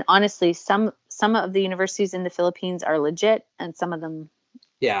 And honestly, some of the universities in the Philippines are legit, and some of them,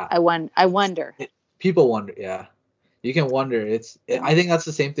 I wonder. People wonder, yeah. You can wonder. I think that's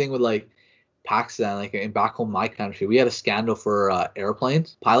the same thing with like Pakistan, like in back home my country. We had a scandal for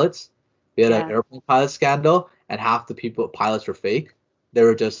pilots. We had an airplane pilot scandal, and half the pilots were fake. They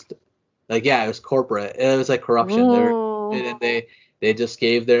were just like, it was corporate. It was like corruption. They just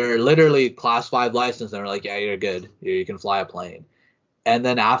gave their literally class 5 license. And they're like, yeah, you're good. You can fly a plane. And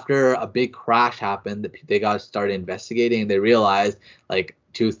then after a big crash happened, they got started investigating, and they realized like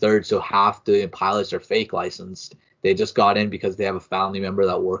 2/3 to half the pilots are fake licensed. They just got in because they have a family member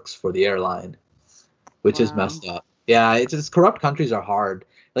that works for the airline, which is messed up. Yeah, it's corrupt countries are hard.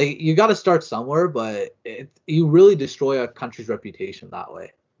 Like, you got to start somewhere, but you really destroy a country's reputation that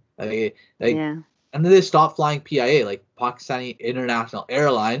way. And then they stopped flying PIA, like Pakistani International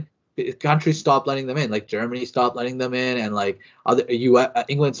Airline. Countries stopped letting them in, like Germany stopped letting them in, and like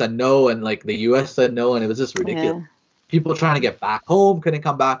England said no, and like the US said no, and it was just ridiculous. People trying to get back home couldn't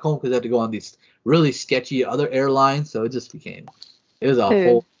come back home because they had to go on these really sketchy other airlines. So it was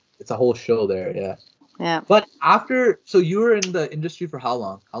a whole show there. Yeah. But so you were in the industry for how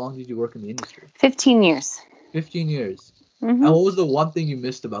long? How long did you work in the industry? 15 years. 15 years. Mm-hmm. And what was the one thing you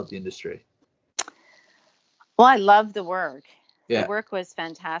missed about the industry? Well, I loved the work. Yeah. The work was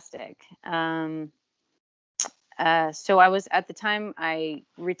fantastic. So I was, at the time I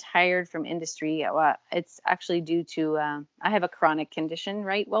retired from industry. It's actually due to, I have a chronic condition,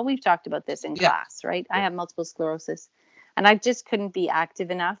 right? Well, we've talked about this in class, right? I have multiple sclerosis, and I just couldn't be active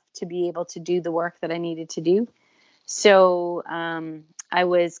enough to be able to do the work that I needed to do. So I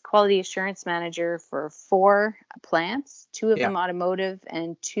was quality assurance manager for 4 plants, 2 of them automotive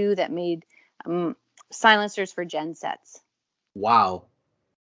and 2 that made silencers for gensets. Wow.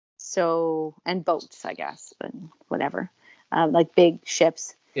 So, and boats, I guess, but whatever, like big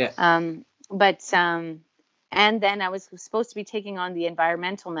ships. Yeah. And then I was supposed to be taking on the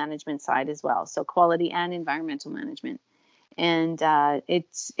environmental management side as well. So quality and environmental management. And I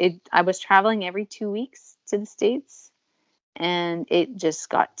was traveling every 2 weeks to the States, and it just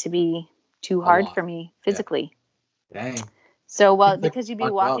got to be too hard for me physically. Dang. So, because you'd be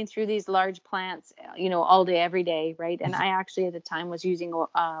walking through these large plants, all day, every day, right? And I actually at the time was using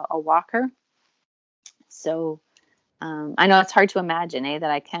a walker. So, I know it's hard to imagine, that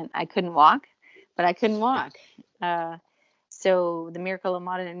I couldn't walk, but I couldn't walk. So the miracle of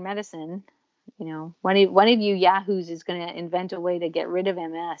modern medicine, one of you yahoos is going to invent a way to get rid of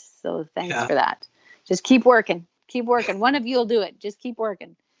MS. So thanks for that. Just keep working. One of you will do it. Just keep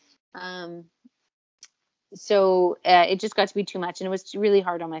working. So it just got to be too much, and it was really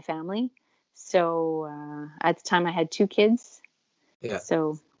hard on my family. So at the time I had 2 kids. Yeah.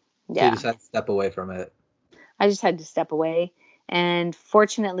 So you just had to step away from it. I just had to step away. And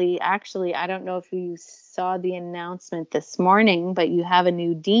fortunately, actually, I don't know if you saw the announcement this morning, but you have a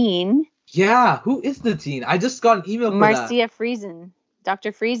new dean. Yeah. Who is the dean? I just got an email for Marcia Friesen,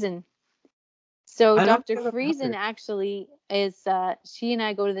 Dr. Friesen. So I don't Dr. think I've met Friesen her. actually is, she and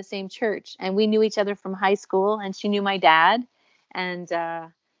I go to the same church, and we knew each other from high school, and she knew my dad, and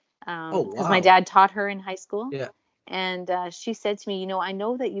Oh because my wow. dad taught her in high school. Yeah. And she said to me, I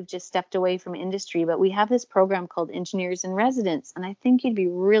know that you've just stepped away from industry, but we have this program called Engineers in Residence, and I think you'd be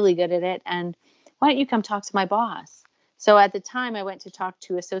really good at it. And why don't you come talk to my boss? So at the time, I went to talk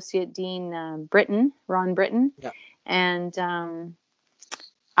to Associate Dean Ron Britton, Yeah. and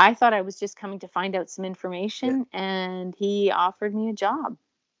I thought I was just coming to find out some Yeah. information, and he offered me a job.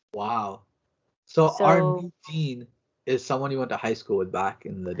 Wow. So our So new dean is someone you went to high school with back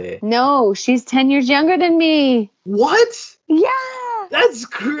in the day. no, she's 10 years younger than me. What? Yeah. That's She's a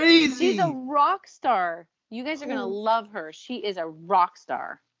crazy. rock star. You guys are gonna Oh, love her. She is a rock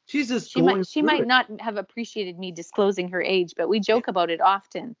star. she's just She might going she through might it. not have appreciated me disclosing her age, but we Yeah. joke about it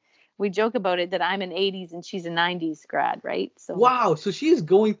often. We joke about it that I'm an 80s and she's a 90s grad, right? So Wow. So she's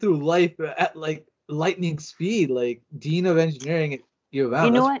going through life at like lightning speed, like dean of engineering at U of you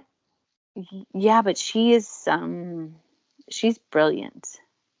M. know That's what? Yeah, but she's brilliant.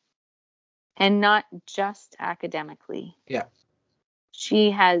 And not just academically. yeah.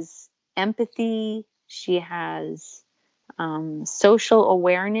 She has empathy, she has social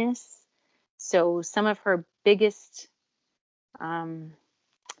awareness. So some of her biggest um,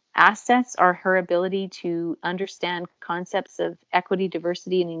 assets are her ability to understand concepts of equity,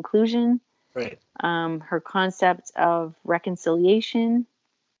 diversity, and inclusion, Right. her concept of reconciliation.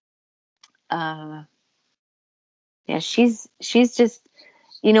 Uh, yeah, she's just,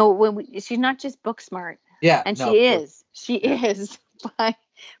 she's not just book smart, Yeah. and No, of course. she Yeah. is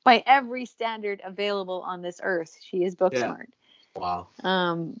by every standard available on this earth. She is book Yeah. smart. Wow.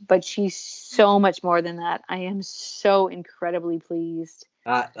 But she's so much more than that. I am so incredibly pleased.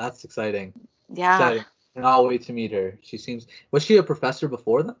 That's exciting. Yeah. Exciting. And I'll wait to meet her. She seems. Was she a professor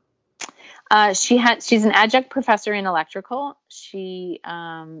before then? She's an adjunct professor in electrical. She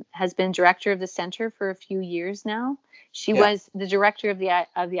has been director of the center for a few years now. She Yeah. was the director of the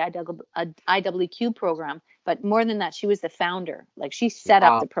IWQ program, but more than that, she was the founder. Like, she set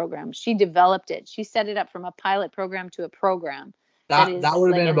up Wow. the program, she developed it, she set it up from a pilot program to a program that That is would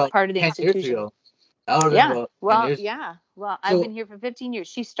have like been a about part of the 10 years institution. ago. That would have been Yeah. about 10 Well, years. yeah. Well, I've So been here for 15 years.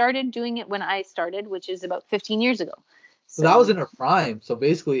 She started doing it when I started, which is about 15 years ago. So that was in So, her prime. So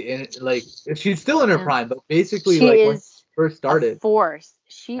basically, in like she's still in her yeah. prime, but basically She like when is she first a started. force.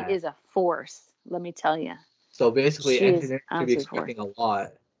 She uh, is a force. Let me tell you. So basically, She is engineering should be absolute force. expecting a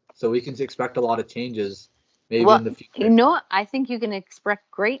lot. So we can expect a lot of changes maybe Well, in the future. I think you can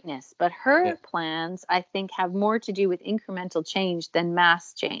expect greatness, but Yeah. her plans, I think, have more to do with incremental change than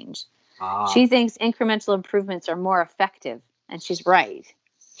mass change. Ah, She thinks incremental improvements are more effective, and she's right.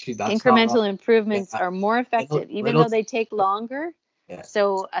 that's not wrong. Incremental improvements Yeah. are more Little, effective, even little. though they take longer. Yeah.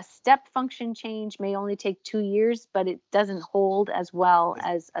 So a step function change may only take 2 years, but it doesn't hold as well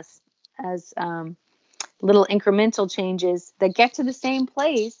as little incremental changes that get to the same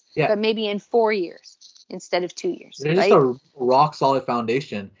place, Yeah. but maybe in 4 years instead of 2 years, They're just right? a rock solid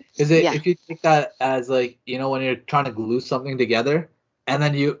foundation. Because Yeah. if you take that as like when you're trying to glue something together, and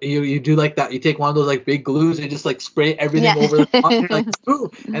then you do like that, you take one of those like big glues and just like spray everything over the top, and you're like boom,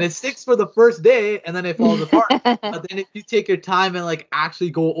 and it sticks for the first day, and then it falls apart. But then if you take your time and like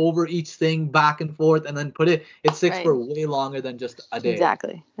actually go over each thing back and forth, and then it sticks Right. for way longer than just a day.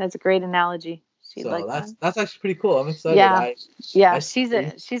 Exactly. That's a great analogy. She'd So like that. that's actually pretty cool. I'm excited. Yeah. She's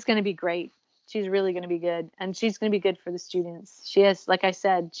going to be great. She's really going to be good, and she's going to be good for the students. She has, like I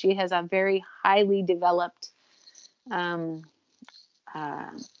said, she has a very highly developed um,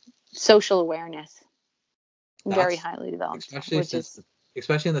 uh, social awareness. Very That's highly developed, especially which since is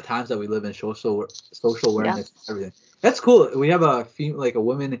especially in the times that we live in, social yeah. awareness, everything. That's cool. We have a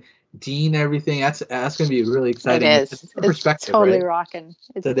woman dean, everything. That's gonna be really It exciting. It's a is. different It's perspective, totally right? rocking.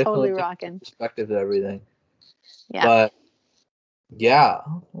 It's a It's totally different rocking. perspective to everything. Yeah. But yeah,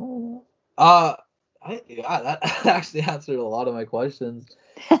 that actually answered a lot of my questions.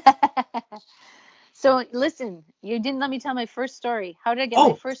 So listen, you didn't let me tell my first story. How did I get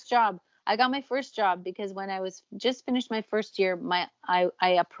my Oh, first job? I got my first job because when I was just finished my first year, I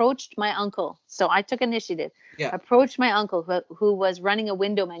approached my uncle. So I took initiative. yeah, Approached my uncle who was running a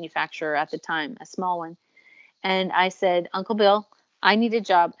window manufacturer at the time, a small one. And I said, Uncle Bill, I need a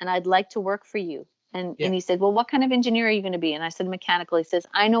job and I'd like to work for you. yeah, And he said, well, what kind of engineer are you going to be? And I said, mechanical. He says,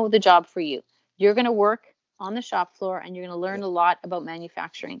 I know the job for you. You're going to work on the shop floor and you're going to learn yeah, a lot about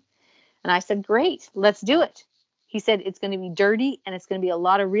manufacturing. And I said, great, let's do it. He said, it's going to be dirty and it's going to be a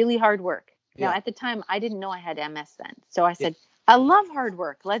lot of really hard work. Now, yeah, at the time, I didn't know I had MS then. So I yeah, said, I love hard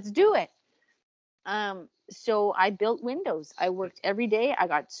work. Let's do it. so I built windows. I worked every day. I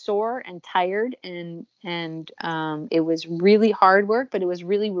got sore and tired, and it was really hard work, but it was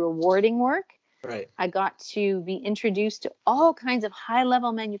really rewarding work. Right. I got to be introduced to all kinds of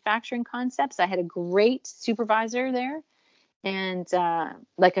high-level manufacturing concepts. I had a great supervisor there, and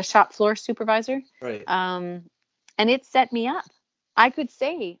like a shop floor supervisor. Right. And it set me up. I could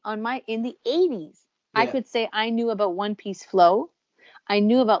say in the 80s, I Yeah. could say I knew about one-piece flow. I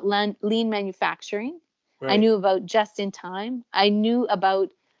knew about lean manufacturing. I Right. knew about just in time. I knew about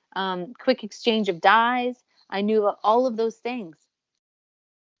quick exchange of dies. I knew about all of those things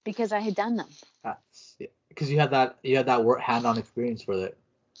because I had done them. That's, yeah. Because you had that work hand-on experience with it.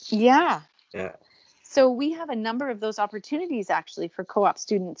 Yeah. Yeah. So we have a number of those opportunities actually for co-op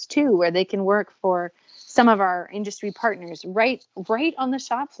students too, where they can work for some of our industry partners right on the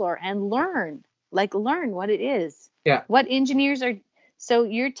shop floor and learn what it is. Yeah. What engineers are. So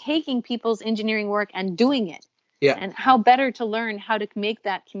you're taking people's engineering work and doing it. Yeah. And how better to learn how to make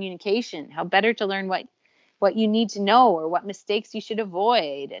that communication, how better to learn what you need to know or what mistakes you should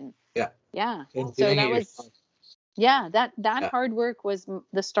avoid. And Yeah. And so doing it that was, yourself. that Yeah. hard work was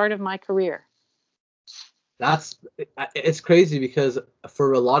the start of my career. It's crazy because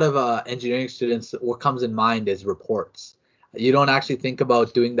for a lot of engineering students, what comes in mind is reports. You don't actually think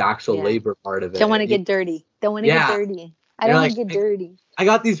about doing the actual labor part of it. Don't want to get dirty. Don't want to get dirty. I don't want to get dirty. I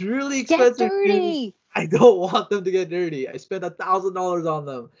got these really expensive Get dirty. shoes. I don't want them to get dirty. I spent $1,000 on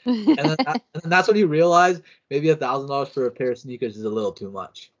them, and then that's when you realize maybe $1,000 for a pair of sneakers is a little too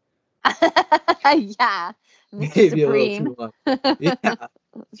much. Yeah, Mr. Maybe Supreme. a little too much. Yeah,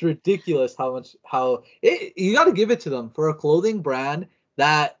 it's ridiculous you got to give it to them for a clothing brand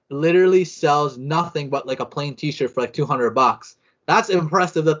that literally sells nothing but like a plain T-shirt for like $200. That's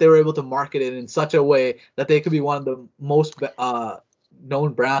impressive that they were able to market it in such a way that they could be one of the most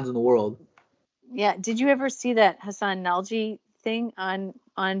known brands in the world. Yeah. Did you ever see that Hassan Nalji thing on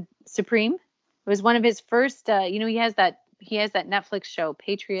Supreme? It was one of his first. He has that Netflix show,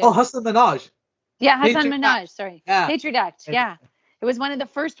 Patriot. Oh, Hassan Minhaj. Yeah, Hassan Minhaj. Sorry. Yeah. Patriot Act. Yeah. It was one of the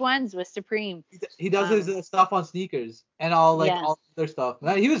first ones with Supreme. He does his stuff on sneakers and all other stuff.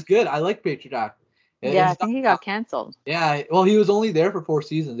 Man, he was good. I like Patriot Act. Yeah, I think he got canceled. Yeah, well, he was only there for 4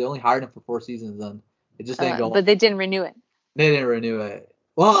 seasons. They only hired him for 4 seasons, and it just didn't go. But they didn't renew it. They didn't renew it.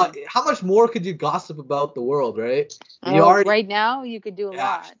 Well, how much more could you gossip about the world, right? Right now, you could do a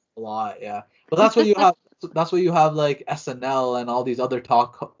lot. A lot, yeah. But that's what you have. That's what you have like SNL and all these other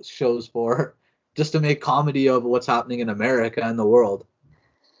talk shows for, just to make comedy of what's happening in America and the world.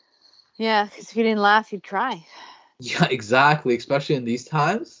 Yeah, because if you didn't laugh, you'd cry. Yeah, exactly. Especially in these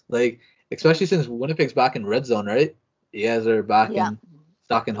times, especially since Winnipeg's back in red zone, right? You guys are back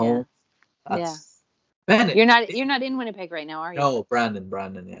stuck in home. Man, you're not in Winnipeg right now, are you? No,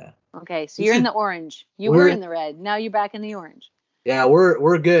 Brandon, yeah. Okay, so you're in the orange. You were in the red. Now you're back in the orange. Yeah,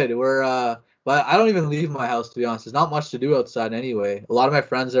 we're good. But I don't even leave my house, to be honest. There's not much to do outside anyway. A lot of my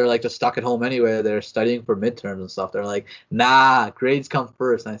friends are like just stuck at home anyway. They're studying for midterms and stuff. They're like, nah, grades come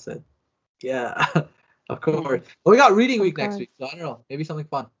first. And I said, yeah, of course. Well, we got reading week next week, so I don't know, maybe something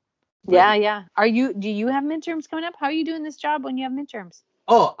fun. Yeah. Do you have midterms coming up? How are you doing this job when you have midterms?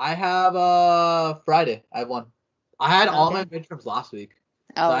 Oh, I have Friday. I have one. I had all my midterms last week.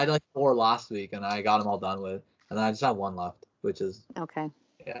 So I had like 4 last week, and I got them all done with. And then I just have 1 left, which is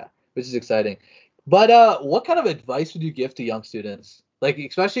which is exciting. But what kind of advice would you give to young students, like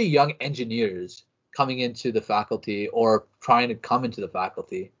especially young engineers coming into the faculty or trying to come into the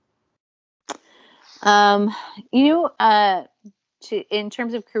faculty? In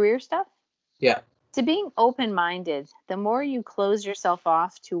terms of career stuff? Yeah. To being open-minded, the more you close yourself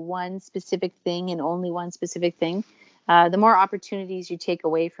off to one specific thing and only one specific thing, the more opportunities you take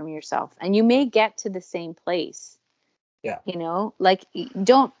away from yourself. And you may get to the same place. Yeah.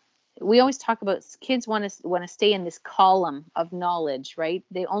 We always talk about kids want to stay in this column of knowledge, right?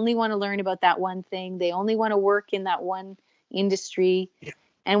 They only want to learn about that one thing. They only want to work in that one industry. Yeah.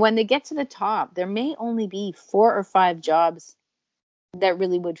 And when they get to the top, there may only be 4 or 5 jobs that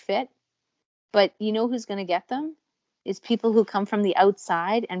really would fit. But you know who's going to get them? Is people who come from the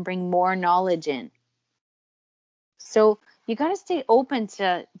outside and bring more knowledge in. So you got to stay open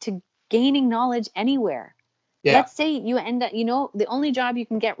to gaining knowledge anywhere. Yeah. Let's say you end up, the only job you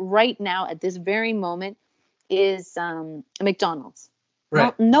can get right now at this very moment is McDonald's.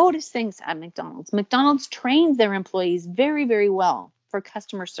 Right. Well, notice things at McDonald's. McDonald's trains their employees very, very well for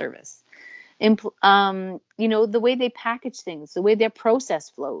customer service. The way they package things, the way their process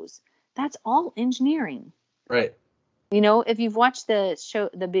flows, that's all engineering. Right. If you've watched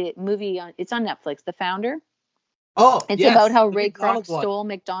the movie, it's on Netflix, The Founder. Oh, It's about yes, how the Ray Kroc McDonald's one. stole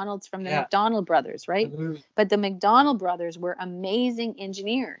McDonald's from the Yeah. McDonald brothers, right? Mhm. But the McDonald brothers were amazing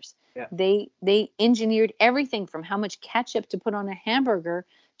engineers. Yeah. They engineered everything from how much ketchup to put on a hamburger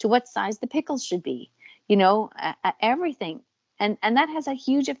to what size the pickles should be. You know, everything. And that has a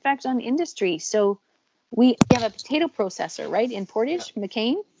huge effect on industry. So we have a potato processor, right, in Yeah. Portage,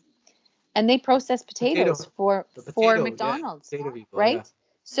 McCain, and they process potatoes Potato. The for potato. Yeah. McDonald's, Potato people. Yeah. right?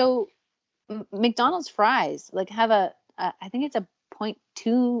 So McDonald's fries like have I think it's a point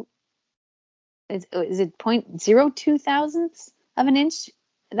two, is it 0.02 thousandths of an inch?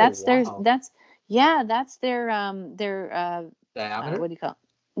 Oh That's their wow. that's their Diameter. what do you call it?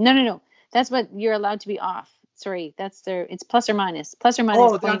 No. That's what you're allowed to be off. Sorry, that's their, it's plus or minus Oh,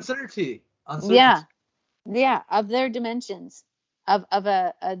 the point. uncertainty. Uncertainty. Yeah, yeah, of their dimensions of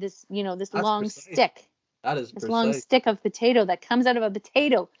a this, you know, That's precise. That is this long precise. stick of potato that comes out of a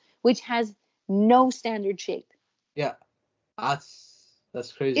potato which has no standard shape. Yeah. That's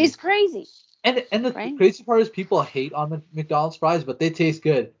It's crazy. crazy, And the right? crazy part is people hate on McDonald's fries, but they taste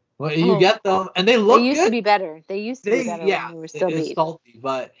good. When you Oh, get them and they they look used to good, be better. They used to be better when they were still it's beef. salty,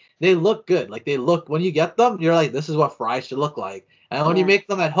 but they look good. Like they look when you get them, you're like, this is what fries should look like. And when you Yeah. make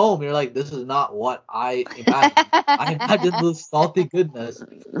them at home, you're like, this is not what I imagined. I imagined the salty goodness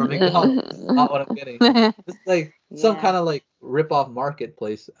from McDonald's. This is not what I'm getting. It's like some Yeah. kind of like rip-off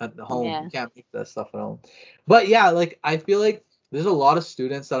marketplace at home. Yeah. You can't make that stuff at home. But yeah, like I feel like there's a lot of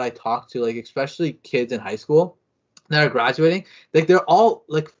students that I talk to, like especially kids in high school that are graduating, like they're all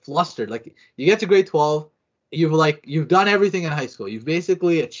like flustered. Like you get to grade 12, you've done everything in high school. You've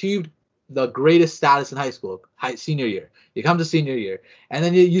basically achieved the greatest status in high school, senior year. You come to senior year, and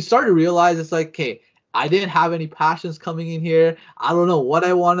then you start to realize it's like, okay, I didn't have any passions coming in here. I don't know what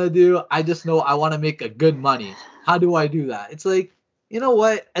I want to do. I just know I want to make a good money. How do I do that? It's like, you know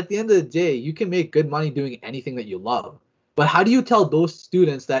what? At the end of the day, you can make good money doing anything that you love. But how do you tell those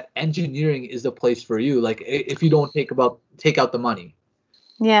students that engineering is the place for you? Like if you don't take out the money,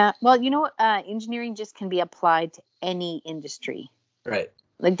 Yeah. Well, you know, engineering just can be applied to any industry. right?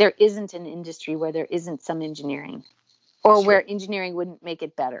 Like there isn't an industry where there isn't some engineering, or That's true, where engineering wouldn't make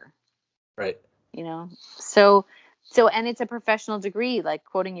it better, right? you know? So, and it's a professional degree, like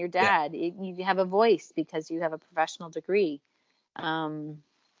quoting your Yeah. dad, you have a voice because you have a professional degree. Um,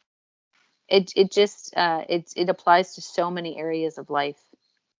 it applies to so many areas of life.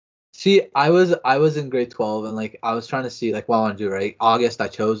 See, I was in grade 12 and like I was trying to see like what I want to do, right? August I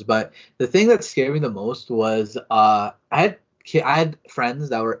chose, but the thing that scared me the most was I had friends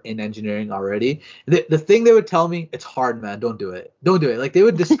that were in engineering already. The thing they would tell me, it's hard, man. Don't do it. Don't do it. Like they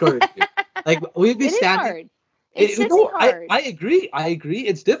would discourage you. Like we'd be It is standing. hard. It should be No, hard. I agree. I agree.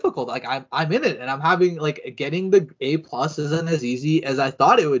 It's difficult. Like I'm in it, and I'm having like getting the A plus isn't as easy as I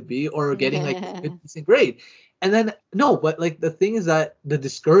thought it would be, or getting like a good decent grade. And then no, but like the thing is that the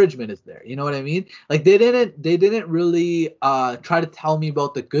discouragement is there. You know what I mean? Like they didn't really try to tell me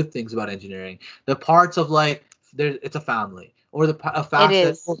about the good things about engineering, the parts of like there it's a family, or the a fact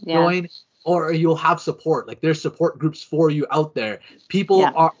that is, yeah. join, or you'll have support. Like there's support groups for you out there. People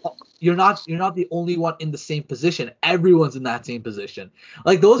Yeah. are you're not the only one in the same position. Everyone's in that same position.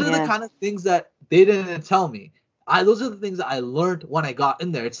 Like those are the Yeah. kind of things that they didn't tell me. Those are the things that I learned when I got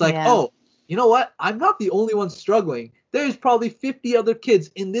in there. It's like, Yeah. oh, you know what? I'm not the only one struggling. There's probably 50 other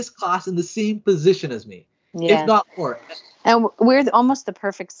kids in this class in the same position as me, Yeah. if not more. And we're almost the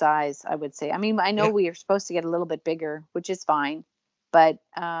perfect size, I would say. I mean, I know Yeah. we are supposed to get a little bit bigger, which is fine, but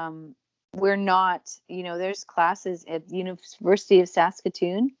we're not. You know, there's classes at University of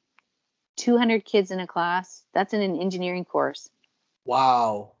Saskatoon, 200 kids in a class. That's in an engineering course.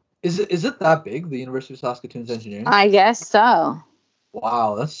 Wow. Is it that big, the University of Saskatoon's engineering? I guess so.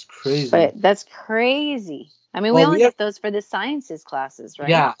 Wow, that's crazy. But that's crazy. I mean, we only get those for the sciences classes, right?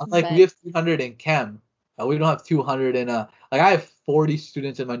 Yeah, like but, we have 300 in chem. We don't have 200 in like I have 40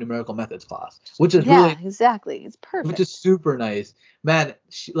 students in my numerical methods class, which is yeah, really exactly. It's perfect. which is super nice. Man,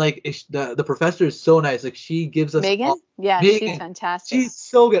 the professor is so nice. Like she gives us Megan? Yeah, Megan, she's fantastic. she's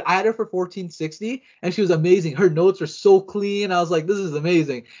so good. I had her for 1460 and she was amazing. Her notes are so clean. I was like, this is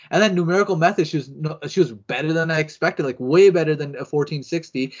amazing. And then numerical methods, she was better than I expected, like way better than a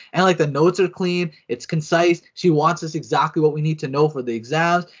 1460. And like the notes are clean, it's concise. She wants us exactly what we need to know for the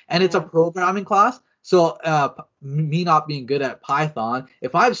exams. And it's a programming class. So me not being good at Python,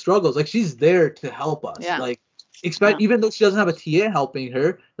 if I have struggles, like she's there to help us. Yeah. Like even though she doesn't have a TA helping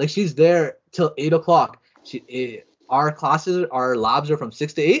her, like she's there till 8 o'clock. Our labs are from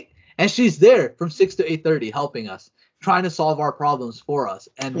 6 to 8, and she's there from 6 to 8:30 helping us, trying to solve our problems for us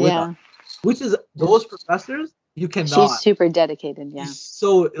and with us. Which is those professors you cannot. She's super dedicated. Yeah.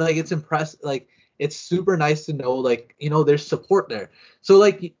 So like it's impressive. Like it's super nice to know, like, there's support there. So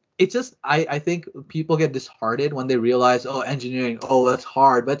like it's just, I think people get disheartened when they realize, oh, engineering, oh, that's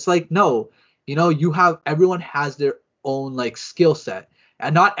hard. But it's like, no, everyone has their own like skill set.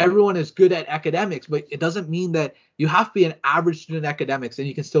 And not everyone is good at academics, but it doesn't mean that you have to be an average student in academics and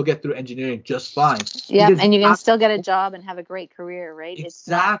you can still get through engineering just fine. Yeah, and you can still get a job and have a great career, right?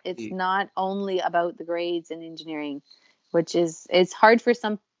 Exactly. It's not only about the grades in engineering, which is, it's hard for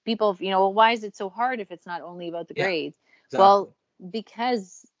some people, well, why is it so hard if it's not only about the grades? Exactly. Well,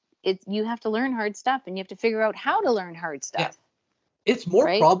 because you have to learn hard stuff and you have to figure out how to learn hard stuff. Yeah. It's more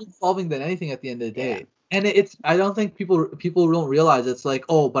right? problem solving than anything at the end of the day. Yeah. And I don't think people don't realize it's like,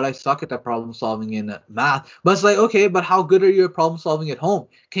 oh, but I suck at that problem solving in math. But it's like, okay, but how good are you at problem solving at home?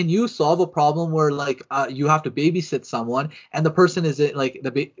 Can you solve a problem where like you have to babysit someone and the person is like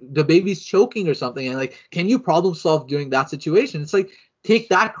the baby's choking or something, and like, can you problem solve during that situation? It's like, take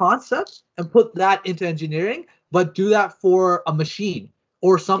that concept and put that into engineering, but do that for a machine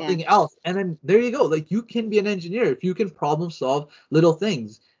or something else. And then there you go. Like, you can be an engineer if you can problem solve little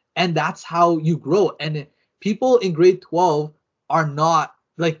things. And that's how you grow. And people in grade 12 are not,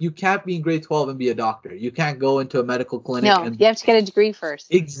 like, you can't be in grade 12 and be a doctor. You can't go into a medical clinic. No, you have to get a degree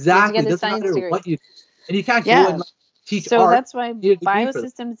first. Exactly. You have to get a science degree. What you, and you can't go and like, teach so art. That's why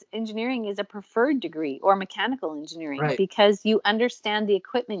biosystems engineering is a preferred degree, or mechanical engineering, because you understand the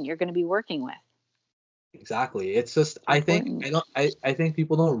equipment you're going to be working with. Exactly. It's just, I think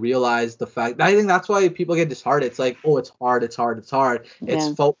people don't realize the fact. I think that's why people get disheartened. It's like, oh, it's hard. It's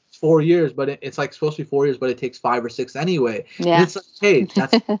 4 years, but it's like supposed to be 4 years, but it takes 5 or 6 anyway. Yeah. And it's like, hey,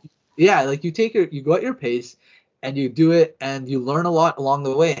 that's like you go at your pace and you do it and you learn a lot along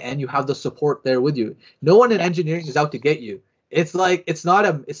the way and you have the support there with you. No one in engineering is out to get you. It's like, it's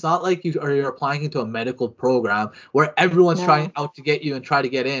not like you're applying into a medical program where everyone's trying out to get you and try to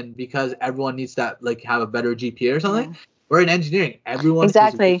get in because everyone needs that, like, have a better GPA or something. We're in engineering. Everyone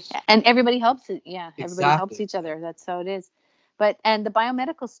and everybody helps it. Yeah, everybody helps each other. That's how it is. And the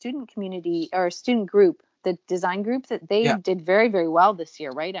biomedical student community or student group, the design group, that they did very, very well this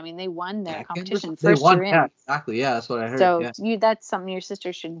year, right? I mean, they won their competition first year in. Yeah, exactly. Yeah, that's what I heard. So that's something your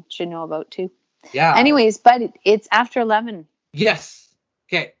sister should know about too. Yeah. Anyways, but it's after 11. Yes.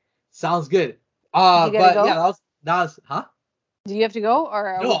 Okay. Sounds good. But go? Yeah, that was huh? Do you have to go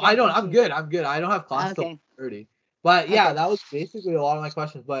or? No, I don't. I'm good. I don't have class till 30. But yeah, that was basically a lot of my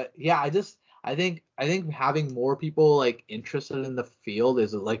questions. But yeah, I think having more people like interested in the field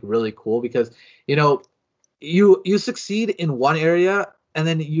is like really cool because you succeed in one area and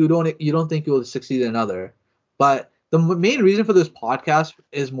then you don't think you will succeed in another. But the main reason for this podcast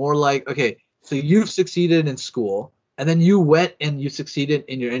is more like, okay, so you've succeeded in school. And then you went and you succeeded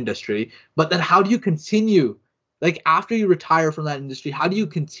in your industry. But then how do you continue? Like, after you retire from that industry, how do you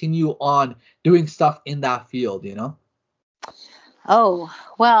continue on doing stuff in that field, Oh,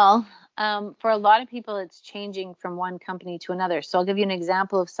 well, for a lot of people, it's changing from one company to another. So I'll give you an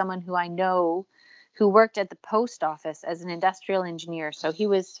example of someone who I know who worked at the post office as an industrial engineer. So he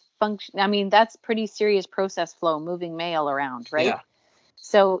was that's pretty serious process flow, moving mail around, right? Yeah.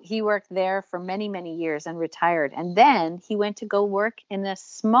 So he worked there for many, many years and retired. And then he went to go work in a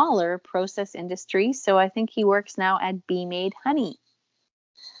smaller process industry. So I think he works now at Bee Made Honey.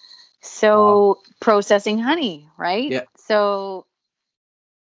 So processing honey, right? Yeah. So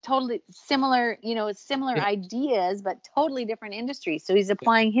totally similar, similar ideas, but totally different industries. So he's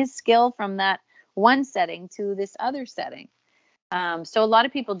applying his skill from that one setting to this other setting. So a lot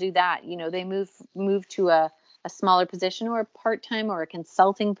of people do that. They move to a smaller position or a part-time or a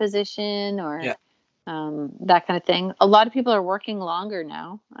consulting position or that kind of thing. A lot of people are working longer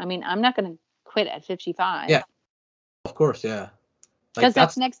now. I mean, I'm not going to quit at 55. Yeah, of course. Yeah. Because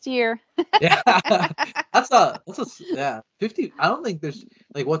that's next year. Yeah. That's 50. I don't think there's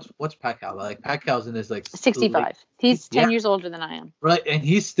like, what's Pacquiao? Like, Pacquiao's in his like 65. He's 10 years older than I am. Right. And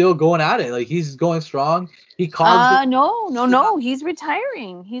he's still going at it. Like, he's going strong. He caused No. He's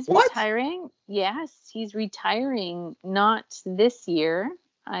retiring. He's retiring. Yes, he's retiring. Not this year.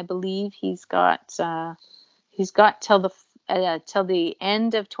 I believe he's got till the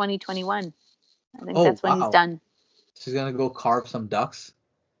end of 2021. I think that's when he's done. He's gonna go carve some ducks.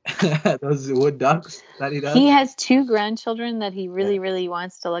 Those wood ducks that he does. He has 2 grandchildren that he really, really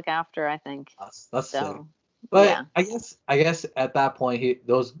wants to look after, I think. That's sick. But I guess at that point,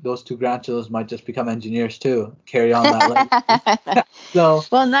 those 2 grandchildren might just become engineers too. Carry on that legacy. So,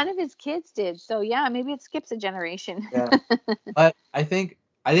 well, none of his kids did. So yeah, maybe it skips a generation. But I think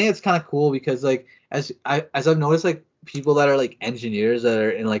it's kind of cool because, like, as I've noticed, like, people that are like engineers that are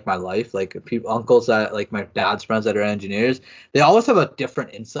in like my life, like people, uncles that like my dad's friends that are engineers, they always have a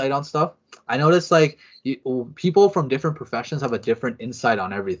different insight on stuff. I notice like people from different professions have a different insight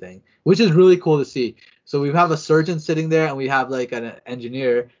on everything, which is really cool to see. So we have a surgeon sitting there, and we have like an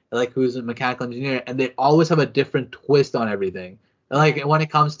engineer, like who's a mechanical engineer, and they always have a different twist on everything. Like when it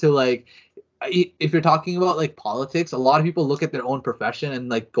comes to like if you're talking about like politics, a lot of people look at their own profession and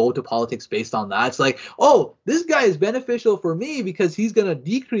like go to politics based on that. It's like, oh, this guy is beneficial for me because he's gonna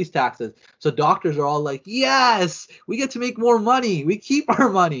decrease taxes. So doctors are all like, yes, we get to make more money, we keep our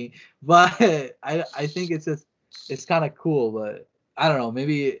money. But I think it's kind of cool, but I don't know,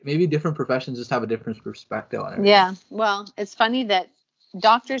 maybe different professions just have a different perspective on everything. Yeah. Well, it's funny that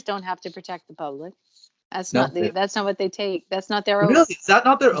doctors don't have to protect the public. That's No, that's not what they take. That's not their oath. really? Is that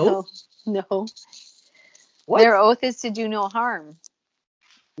not their oath? No. What? Their oath is to do no harm.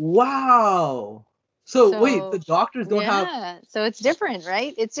 Wow. So wait, the doctors don't have. Yeah. So it's different,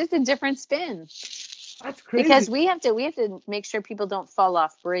 right? It's just a different spin. That's crazy. Because we have to make sure people don't fall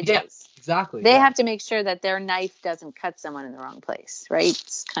off bridges. Yeah, exactly. They have to make sure that their knife doesn't cut someone in the wrong place, right?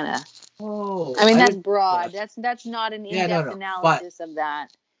 It's kind of. Oh. I mean, that's broad. That's not an in-depth analysis of that.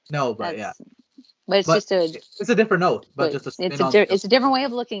 No, but yeah. But it's just a. It's a different note, but just a spin it's a different way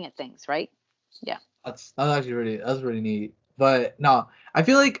of looking at things, right? Yeah. That's actually that's really neat. But no, I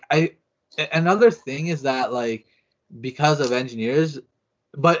feel like another thing is that like because of engineers,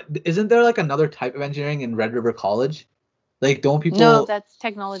 but isn't there like another type of engineering in Red River College? Like don't people? No, that's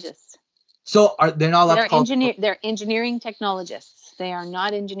technologists. So they're not allowed to call they're engineering technologists. They are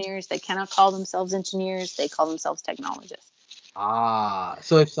not engineers. They cannot call themselves engineers. They call themselves technologists.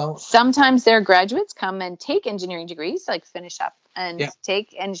 So if sometimes their graduates come and take engineering degrees, like finish up and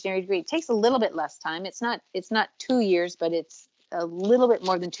take engineering degree. It takes a little bit less time. It's not 2 years, but it's a little bit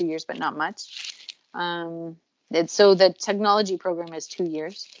more than 2 years, but not much. So the technology program is 2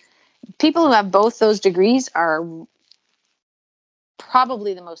 years. People who have both those degrees are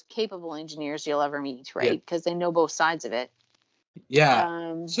probably the most capable engineers you'll ever meet, right? Because they know both sides of it.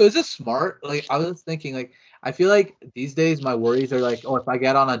 Yeah. So is this smart? Like I was thinking, like I feel like these days my worries are like, oh, if I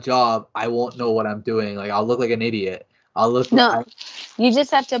get on a job, I won't know what I'm doing. Like I'll look like an idiot. You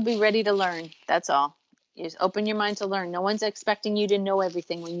just have to be ready to learn. That's all. You just open your mind to learn. No one's expecting you to know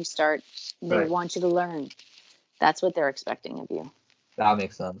everything when you start. They want you to learn. That's what they're expecting of you. That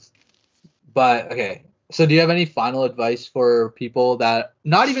makes sense. But okay. So do you have any final advice for people that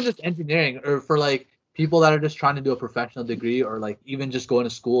not even just engineering or for like people that are just trying to do a professional degree or like even just going to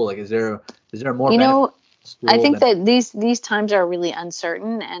school? Like is there more I think that these times are really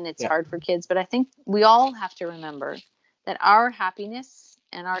uncertain and it's hard for kids, but I think we all have to remember that our happiness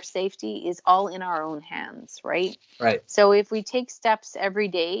and our safety is all in our own hands, right? Right. So if we take steps every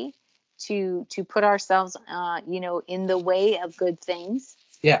day to put ourselves in the way of good things,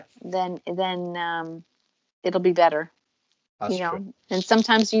 then it'll be better. That's true. And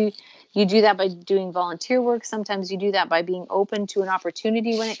sometimes you do that by doing volunteer work. Sometimes you do that by being open to an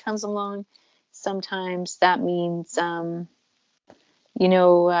opportunity when it comes along. Sometimes that means,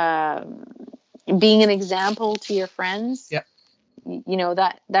 being an example to your friends. Yeah.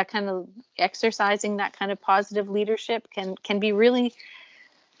 That kind of exercising, that kind of positive leadership can be really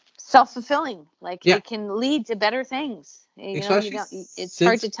self-fulfilling. Like it can lead to better things. It's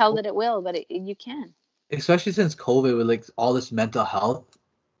hard to tell that it will, but you can. Especially since COVID with like all this mental health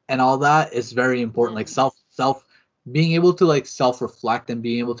and all that is very important. Like self being able to like self-reflect and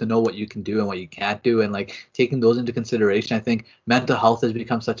being able to know what you can do and what you can't do and like taking those into consideration. I think mental health has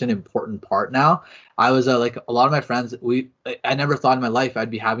become such an important part now. I was like a lot of my friends, I never thought in my life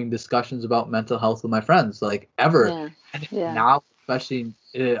I'd be having discussions about mental health with my friends like ever. Now, especially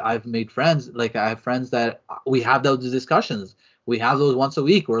I've made friends, like I have friends that we have those discussions. We have those once a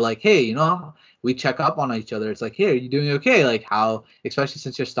week. We're like, hey, we check up on each other. It's like, hey, are you doing okay? Like how, especially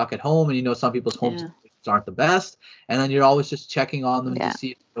since you're stuck at home and some people's homes aren't the best, and then you're always just checking on them to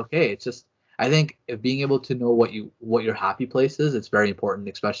see if it's okay. It's just, I think if being able to know what your happy place is, it's very important,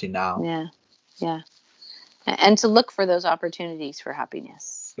 especially now. Yeah. And to look for those opportunities for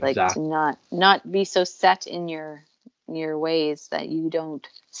happiness, like to not be so set in your ways that you don't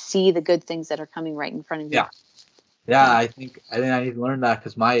see the good things that are coming right in front of you. Yeah, I think I need to learn that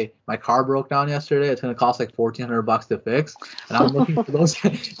because my car broke down yesterday. It's gonna cost like $1,400 to fix, and I'm looking for those.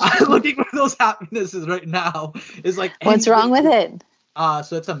 I'm looking for those happinesses right now. It's like what's wrong with it?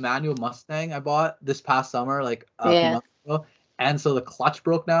 So it's a manual Mustang I bought this past summer, like a few months ago, and so the clutch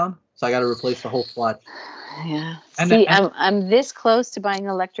broke down, so I got to replace the whole clutch. Yeah. I'm this close to buying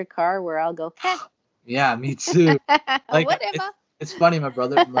an electric car where I'll go. Yeah, me too. Like, whatever. It's funny, my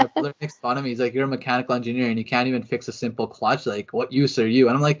brother makes fun of me. He's like, "You're a mechanical engineer and you can't even fix a simple clutch. Like, what use are you?"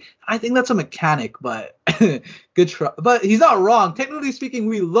 And I'm like, "I think that's a mechanic, but good try." But he's not wrong. Technically speaking,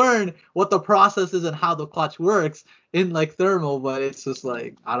 we learn what the process is and how the clutch works in like thermal, but it's just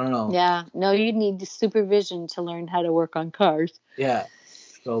like, I don't know. Yeah. No, you need supervision to learn how to work on cars. Yeah.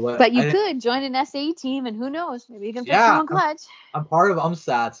 So, But you could join an SAE team, and who knows, maybe you can fix your own clutch. I'm part of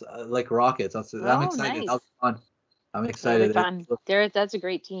UMSATs, like Rockets. I'm excited. Nice. That'll be fun. I'm excited. Fun. That's a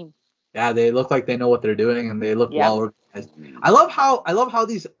great team. Yeah, they look like they know what they're doing and they look well organized. I love how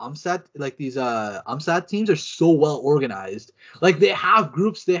these UMSAT teams are so well organized. Like they have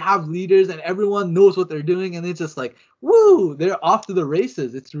groups, they have leaders, and everyone knows what they're doing, and it's just like, woo, they're off to the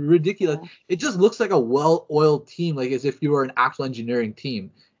races. It's ridiculous. Yeah. It just looks like a well-oiled team, like as if you were an actual engineering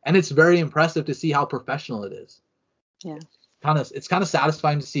team. And it's very impressive to see how professional it is. Yeah. It's kind of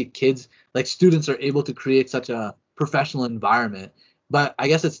satisfying to see kids, like students, are able to create such a professional environment. But I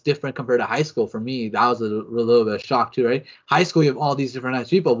guess it's different compared to high school. For me, that was a little bit of a shock too, right? High school, you have all these different nice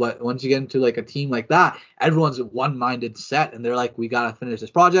people, but once you get into like a team like that, everyone's one-minded set, and they're like, we gotta finish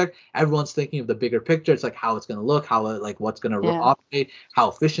this project. Everyone's thinking of the bigger picture. It's like how it's gonna look, how it, like what's gonna operate, how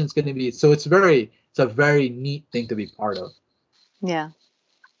efficient it's gonna be. So it's a very neat thing to be part of. Yeah.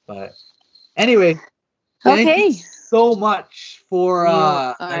 But anyway, thank you so much for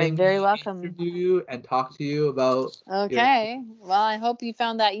letting very welcome. Interview you and talk to you about. Okay. Well, I hope you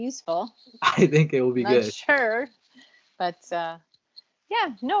found that useful. I think it will be good. Not sure, but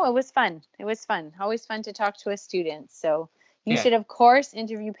it was fun. It was fun. Always fun to talk to a student. So you should, of course,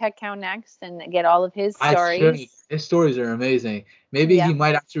 interview Pet Cow next and get all of his stories. His stories are amazing. Maybe he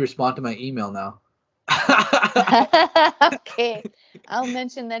might actually respond to my email now. Okay. I'll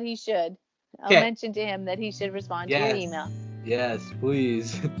mention that he should. I'll mention to him that he should respond to your email. Yes,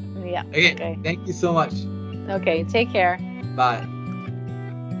 please. Yeah. Okay. Thank you so much. Okay. Take care. Bye.